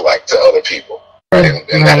it looks like to other people, right?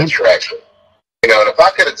 And that attraction. And if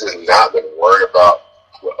I could have just not been worried about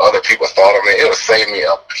what other people thought of me, it would save me it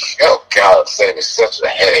would save me such a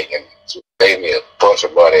headache and save me a bunch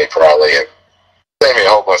of money probably, and save me a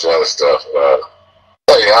whole bunch of other stuff.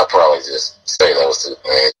 So yeah, I'll probably just say those two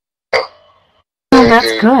things. Oh,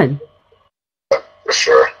 that's good. For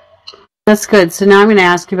sure. That's good. So now I'm going to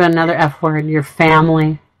ask you about another F word, your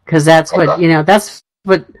family, because that's what, that's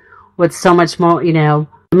what's so much more, the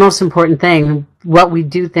most important thing, what we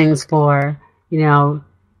do things for,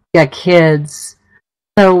 got kids.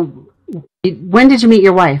 So when did you meet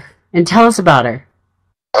your wife? And tell us about her.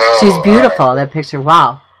 She's beautiful, right. That picture.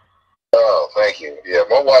 Wow. Oh, thank you. Yeah,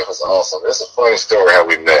 my wife is awesome. It's a funny story how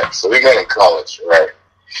we met. So we met in college, right?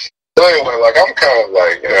 So anyway, like I'm kind of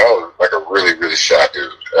like, I was like a really, really shy dude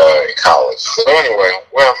in college. So anyway,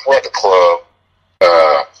 we're at the club.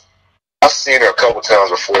 I've seen her a couple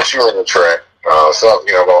times before. She ran the track. So,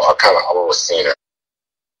 I've always seen her.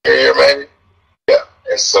 Here, maybe? Yeah.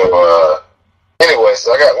 And so, anyway,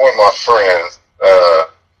 so I got one of my friends.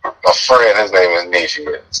 My friend, his name is Nishi.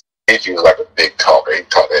 Nishi was like a big talker. He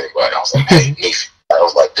talked to anybody. I was like, hey, Nishi. I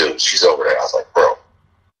was like, dude, she's over there. I was like, bro,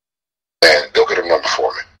 man, go get her number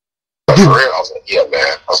for me. But for real? I was like, yeah, man.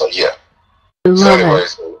 I was like, yeah. So anyway,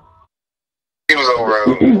 so he was over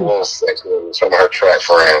in a little section, some of her track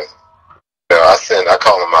friends. I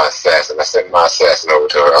called him my assassin. I sent my assassin over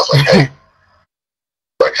to her. I was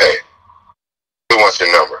like, hey, who wants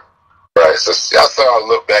your number? Right. So I saw her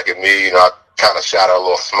look back at me. I kind of shot her a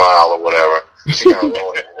little smile or whatever. She kind of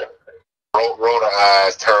rolled her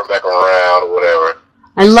eyes, turned back around or whatever.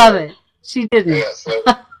 I love it. She didn't. Yeah. So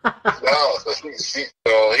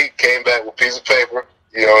he came back with a piece of paper.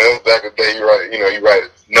 It was back in the day. You write a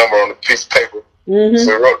number on a piece of paper. Mm-hmm. So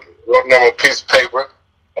he wrote a number on a piece of paper.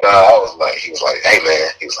 And he was like, hey man,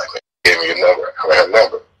 give me your number. I mean, her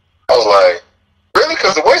number. I was like, really?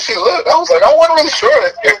 Because the way she looked, I was like, I wasn't really sure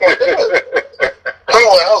that. I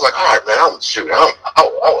was like, all right, man, I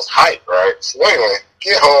was hyped, right? So anyway,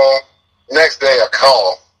 get home. Next day I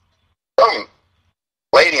call. Some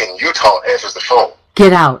lady in Utah answers the phone.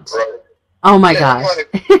 Get out. Right? Oh my gosh.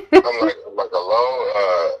 I'm like,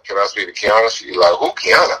 hello, can I speak to Kiana? She's like, who,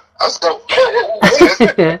 Kiana? I was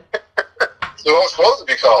like, so I'm supposed to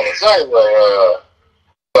be calling. So anyway,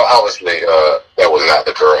 so obviously that was not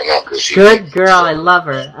the girl number. Good girl. I love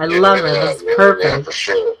her. I love her. That's perfect. Yeah, for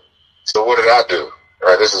sure. So what did I do?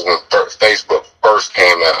 Right, this is when Facebook first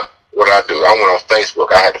came out. What did I do? I went on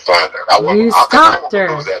Facebook. I had to find her. You stalked her.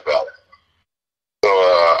 Lose that ballot. So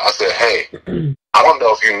I said, hey, I don't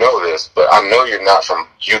know if you know this, but I know you're not from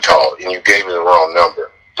Utah, and you gave me the wrong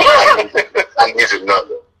number. I need your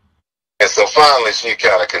number. And so finally, she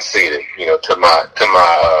kind of conceded, to my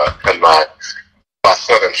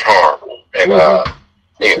southern charm, and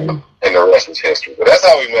and the rest is history. But that's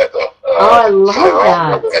how we met, though. I love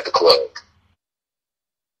that at the club.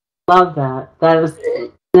 Love that. That is.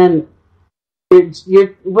 Then,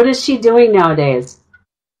 what is she doing nowadays?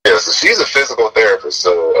 Yeah, so she's a physical therapist.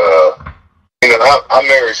 So I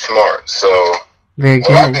married smart. So. Very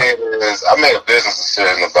good. What I did is I made a business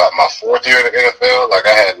decision about my fourth year in the NFL. Like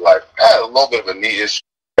I had a little bit of a knee issue,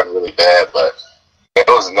 not really bad, but it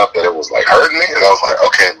was enough that it was like hurting me. And I was like,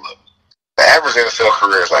 okay, look, the average NFL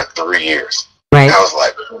career is like 3 years. Right. And I was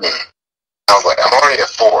like, I'm already at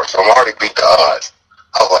 4, so I'm already beat the odds.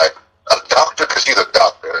 I was like, a doctor, because she's a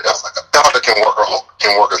doctor. I was like, a doctor can work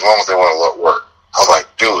as long as they want to work. I was like,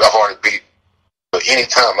 dude, I've already beat. But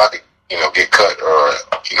anytime I could, get cut or,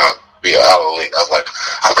 be out of the league, I was like,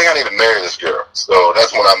 I think I need to marry this girl. So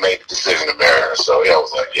that's when I made the decision to marry her. So yeah, I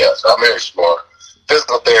was like, yeah. So I married Smart.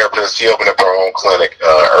 Physical therapist. She opened up her own clinic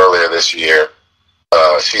earlier this year.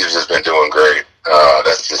 She's just been doing great.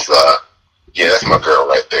 That's just that's my girl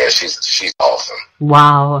right there. She's awesome.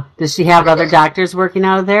 Wow. Does she have other doctors working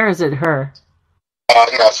out of there, or is it her? No,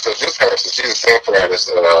 so just her. So she's a single practice,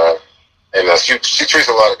 and she treats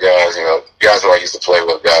a lot of guys. Guys who I used to play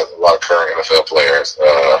with, guys, a lot of current NFL players.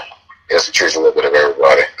 She treats a little bit of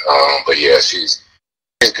everybody. But yeah, she's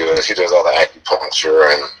good. She does all the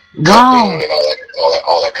acupuncture and cupping and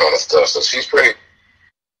all that kind of stuff. So she's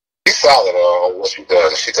solid on what she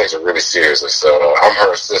does, and she takes it really seriously. So I'm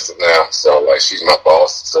her assistant now. So like she's my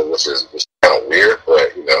boss. So which is kind of weird,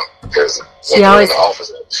 but because when we're in the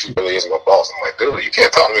office, she really is my boss. I'm like, dude, you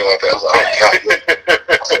can't talk to me like that. I was like, oh,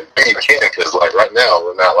 God, you can't, because like right now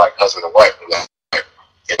we're not like husband and wife. We're like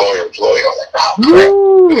employee. I was like, oh, crap.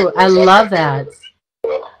 Ooh, I love that.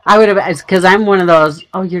 I would have, because I'm one of those,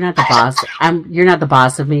 oh, you're not the boss. You're not the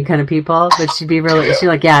boss of me kind of people. But she'd be really, she's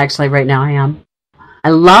like, yeah, actually, right now I am. I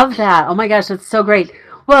love that. Oh my gosh, that's so great.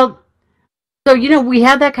 Well, so we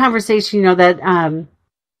had that conversation.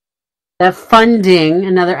 That funding,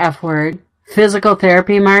 another F word, physical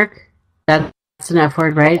therapy. Mark, that's an F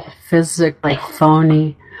word, right? Like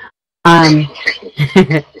phony. But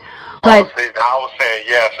I was saying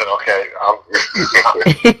yes, and okay, I'm not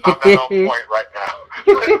on point right now.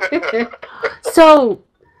 So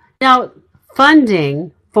now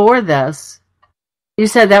funding for this, you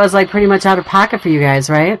said that was like pretty much out of pocket for you guys,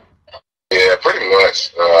 right? Yeah, pretty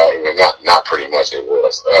much. Not pretty much. It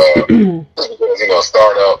was because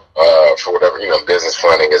startup for whatever business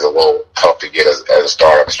funding is a little tough to get as a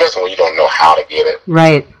startup, especially when you don't know how to get it.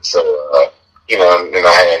 Right. So and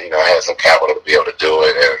I had some capital to be able to do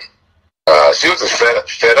it, and she was just fed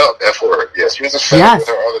up. F word. Yeah, she was just fed up with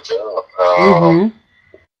her other job.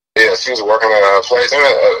 Yeah, she was working at a place, a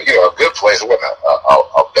good place. It wasn't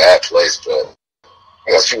a bad place, but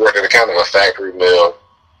she worked at a kind of a factory mill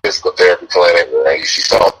physical therapy clinic where she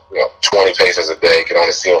saw 20 patients a day, could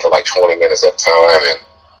only see them for like 20 minutes at a time, and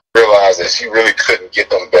realized that she really couldn't get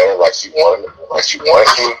them better like she wanted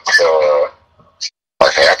to. So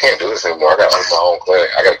like, hey, I can't do this anymore. I got to own my own clinic.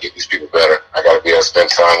 I got to get these people better. I got to be able to spend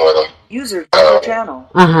time with them. User channel.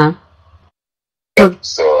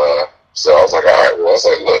 So I was like, all right. Well, I was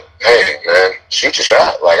like, look, hey man, shoot your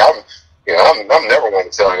shot. Like I'm never going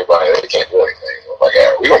to tell anybody they can't do anything. Like,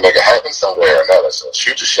 we're gonna make it happen some way or another. So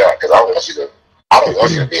shoot your shot, because I don't want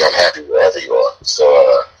you to be unhappy wherever you are. So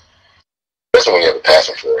especially when you have a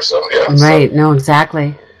passion for it. So yeah. Right. No,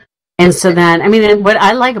 exactly. And so then, what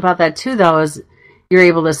I like about that too, though, is you're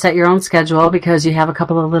able to set your own schedule because you have a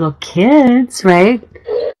couple of little kids, right?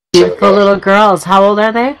 Beautiful little girls. How old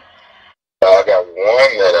are they? I got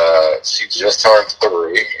one that she just turned 3,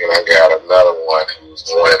 and I got another one who's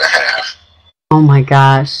 1.5. Oh my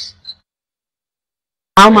gosh!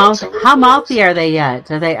 How mouthy are they yet?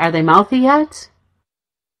 Are they mouthy yet?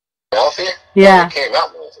 Mouthy? Yeah. They came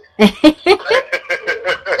out mouthy.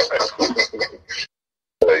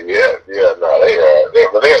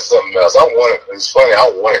 No, they are something else. It's funny.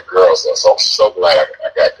 I wanted girls, so I'm so glad I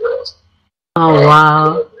got girls. Oh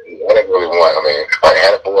wow! I didn't really want. If I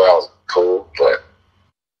had a boy, I was cool, but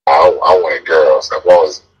I wanted girls. I've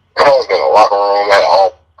always been in a locker room. I had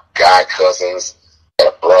all guy cousins, had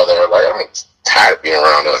a brother. Like, I'm tired of being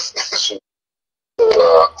around us.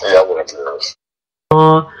 I wanted girls.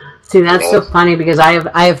 Oh, see, that's so funny because I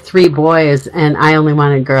have 3 boys and I only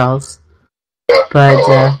wanted girls. Yeah.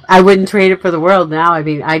 But I wouldn't trade it for the world now.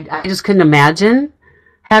 I just couldn't imagine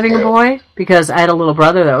having a boy because I had a little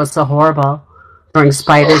brother that was so horrible, throwing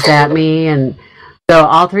spiders at me, and so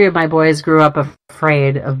all 3 of my boys grew up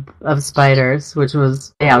afraid of spiders, which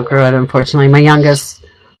was, they outgrew it, unfortunately. My youngest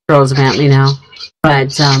throws them at me now.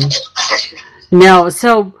 But, no,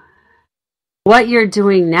 so what you're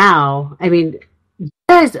doing now,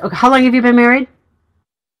 guys, how long have you been married?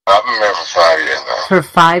 I've been married for 5 years now. For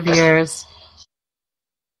 5 years.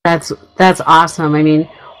 That's awesome.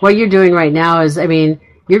 What you're doing right now is,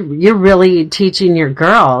 you're really teaching your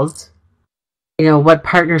girls, what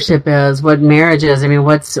partnership is, what marriage is.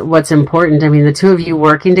 What's important. The 2 of you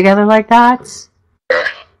working together like that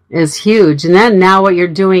is huge. And then now what you're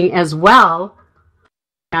doing as well,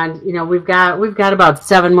 and we've got about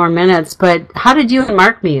 7 more minutes, but how did you and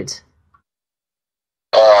Mark meet?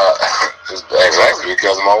 Exactly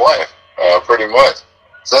because of my wife, pretty much.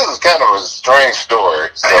 So this is kind of a strange story.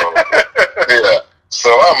 So yeah. So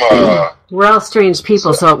I'm we're all strange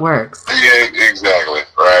people, so it works. Yeah, exactly.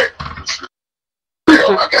 Right.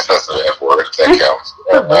 that counts.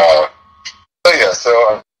 So yeah,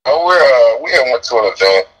 so we had went to an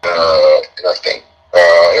event, and I think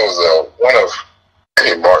it was one of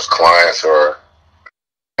maybe Mark's clients or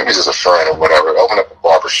maybe just a friend or whatever. Opened up a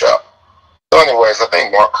barber shop. So anyways, I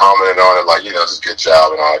think Mark commented on it like, just good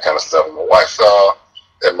job and all that kind of stuff. And my wife saw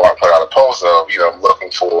that Mark put out a post of,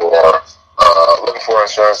 looking for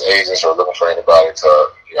insurance agents or looking for anybody to,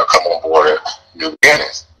 come on board at New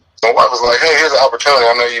Beginnings. So my wife was like, hey, here's an opportunity.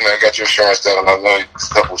 I know you got your insurance done, and I know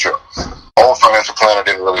stuff with your old financial planner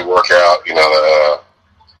didn't really work out. I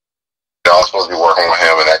was supposed to be working with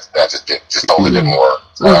him, and that just totally didn't work.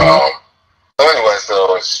 So anyway,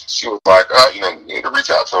 so she was like, you need to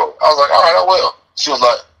reach out to him. I was like, all right, I will. She was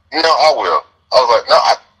like, no, I will. I was like, no,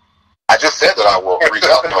 I just said that I will reach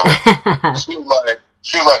out to him. She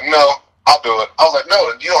was like, no, I'll do it. I was like, no,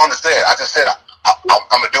 you don't understand. I just said I'm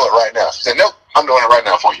going to do it right now. She said, no, I'm doing it right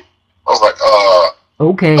now for you. I was like,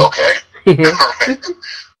 okay.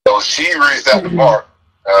 So she reached out to Mark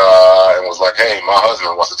and was like, hey, my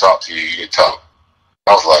husband wants to talk to you. You need to tell him.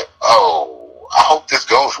 I was like, oh, I hope this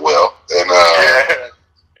goes well. And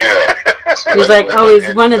yeah. He's like, oh,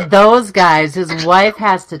 he's one of those guys. His wife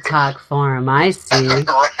has to talk for him. I see. Right,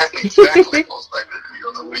 exactly. I was like,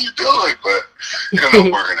 what are you doing? But it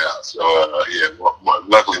ended up working out. So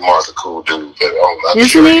luckily Mark's a cool dude. But I'm Isn't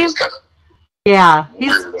sure he? he was kind of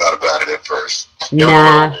weirded out about it at first.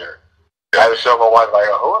 Nah. I had to show my wife, like,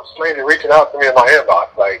 who is this lady reaching out to me in my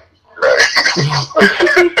inbox? Like, right.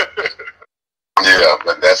 Yeah,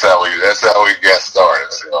 but that's how we got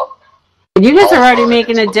started. So. You guys are already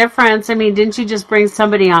making a difference. I mean, didn't you just bring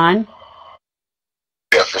somebody on?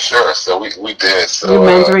 Yeah, for sure. So we did. So you're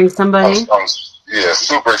mentoring somebody. I'm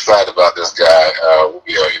super excited about this guy. We'll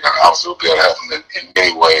be obviously we'll be able to help him in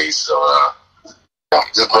many ways. So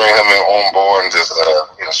just bring him on board and just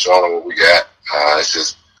show him what we got. It's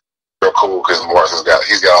just real cool because Morrison's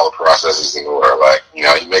he's got all the processes in order. Like he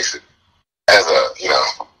makes it as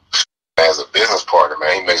a business partner,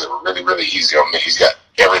 man. He makes it really, really easy on me. He's got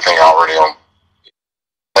everything already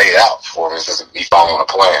laid out for me. It's just me following a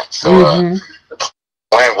plan. So the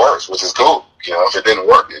plan works, which is cool. If it didn't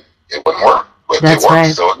work, it wouldn't work. But That's it works,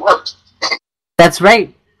 right. so it works. That's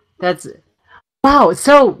right. Wow.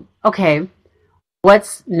 So, okay,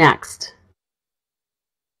 what's next?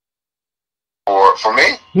 For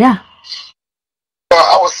me? Yeah.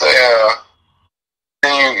 I would say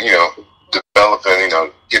continue, developing,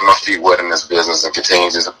 getting my feet wet in this business and continue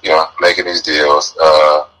just, making these deals.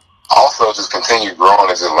 Also, just continue growing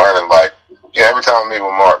and just learning. Like, every time I meet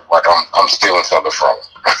with Mark, like I'm stealing something from him.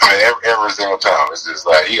 I mean, every single time. It's just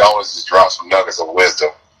like he always just drops some nuggets of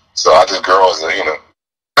wisdom. So I just grow as a,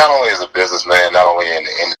 not only as a businessman, not only in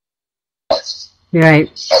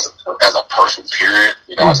right, as a person. Period.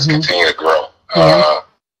 I just continue to grow.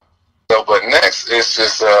 But next, it's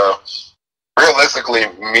just realistically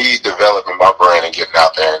me developing my brand and getting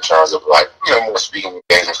out there in terms of more speaking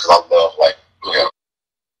engagements because I love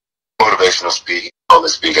motivational speaking,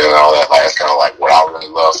 public speaking, and all that. Like that's kind of like what I really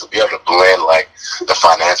love. So be able to blend the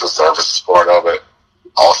financial services part of it,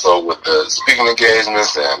 also with the speaking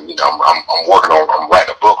engagements, and I'm working on. I'm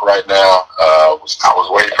writing a book right now. Which I was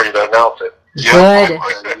waiting for you to announce it. Good.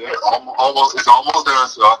 It's almost done.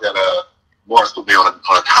 So I got Morris will be on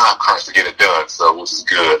a time crunch to get it done. So which is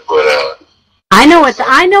good, but. I know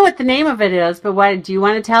what the name of it is, but what do you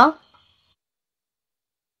want to tell?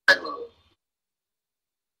 I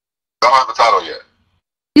don't have the title yet.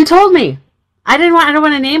 You told me. I don't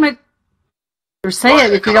want to name it or say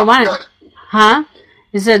it if you don't want it. Huh?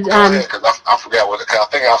 Is it? Because I forgot what. I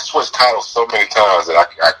think I've switched titles so many times that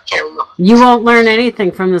I can't remember. You won't learn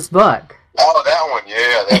anything from this book. Oh, that one.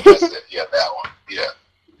 Yeah, that's it. Yeah, that one. Yeah,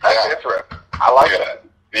 that's interesting. I like that.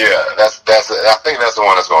 Yeah, that's it. I think that's the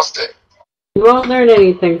one that's gonna stick. You won't learn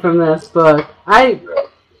anything from this book. I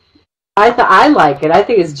like it. I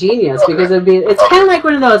think it's genius because it's kind of like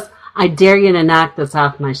one of those. I dare you to knock this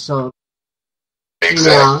off my shoulder.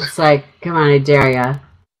 Exactly. It's like, come on, I dare you.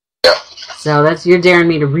 Yeah. So you're daring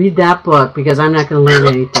me to read that book because I'm not going to learn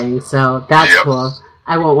anything. So that's cool.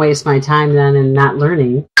 I won't waste my time then in not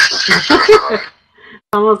learning.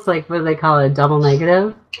 Almost like what do they call it, a double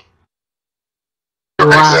negative? Wow.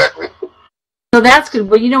 Exactly. So that's good.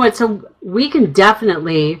 Well, you know what? So we can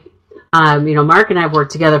definitely, Mark and I have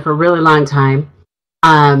worked together for a really long time.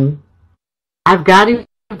 I've got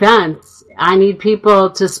events. I need people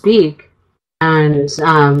to speak, and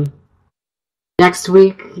next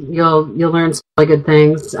week you'll learn some really good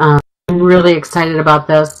things. I'm really excited about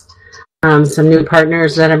this. Some new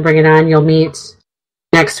partners that I'm bringing on. You'll meet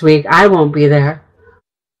next week. I won't be there,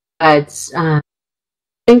 but I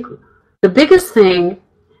think the biggest thing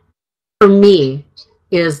for me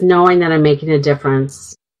is knowing that I'm making a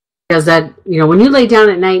difference. Because that, when you lay down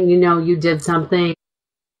at night and you did something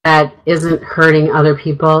that isn't hurting other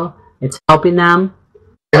people, it's helping them.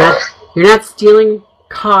 You're not stealing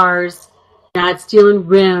cars, you're not stealing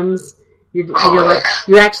rims.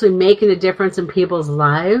 You're actually making a difference in people's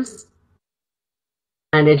lives.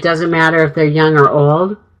 And it doesn't matter if they're young or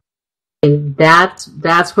old. And that's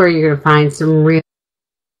where you're going to find some real...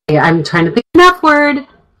 I'm trying to think of that word.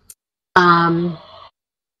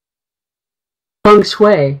 Feng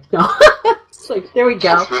shui. No. It's like, there we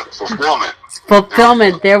go. Fulfillment.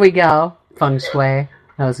 Fulfillment. There we go. Feng shui.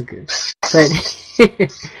 That was a good. But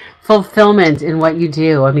fulfillment in what you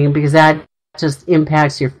do. I mean, because that just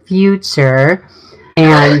impacts your future.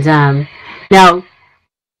 And now,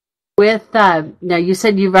 with now you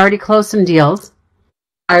said you've already closed some deals.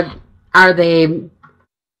 Are they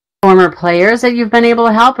former players that you've been able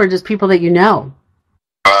to help, or just people that you know?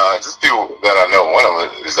 Just people that I know. One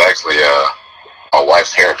of them is actually my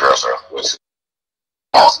wife's hairdresser, which is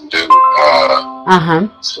an awesome dude.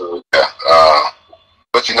 So yeah.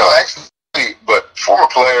 But actually, but former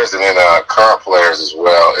players and then current players as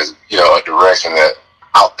well is a direction that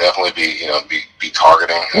I'll definitely be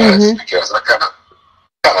targeting. Because I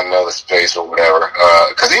kind of know the space or whatever.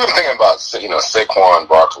 Because even thinking about Saquon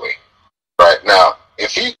Barkley, right now,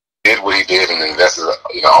 if he did what he did and invested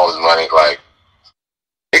all his money,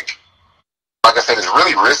 like I said, it's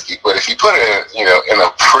really risky. But if you put it in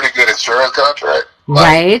a pretty good insurance contract,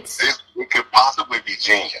 right, it could possibly be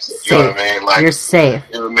genius. Safe. You know what I mean? Like, you're safe.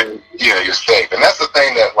 You know what I mean? Yeah, you're safe, and that's the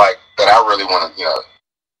thing that I really want to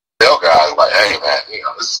tell guys, like, hey man,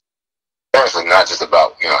 this insurance is not just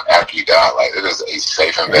about after you die. Like, it is a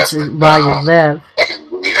safe investment while you live. That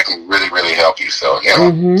can really help you. So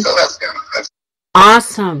so that's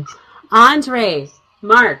awesome. Andre,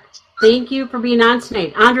 Mark, thank you for being on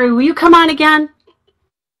tonight. Andre, will you come on again?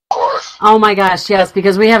 Of course. Oh my gosh, yes,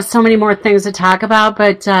 because we have so many more things to talk about,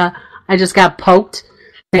 but I just got poked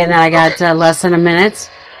saying that I got less than a minute.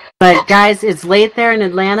 But guys, it's late there in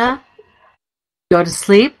Atlanta. Go to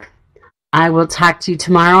sleep. I will talk to you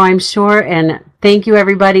tomorrow, I'm sure. And thank you,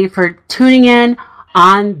 everybody, for tuning in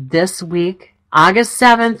on this week, August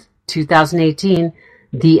 7th, 2018,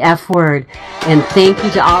 The F Word. And thank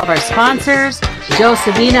you to all of our sponsors, Joe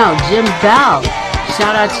Savino, Jim Bell.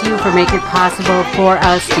 Shout out to you for making it possible for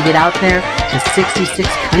us to get out there to 66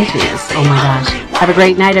 countries. Oh my gosh. Have a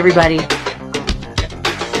great night, everybody.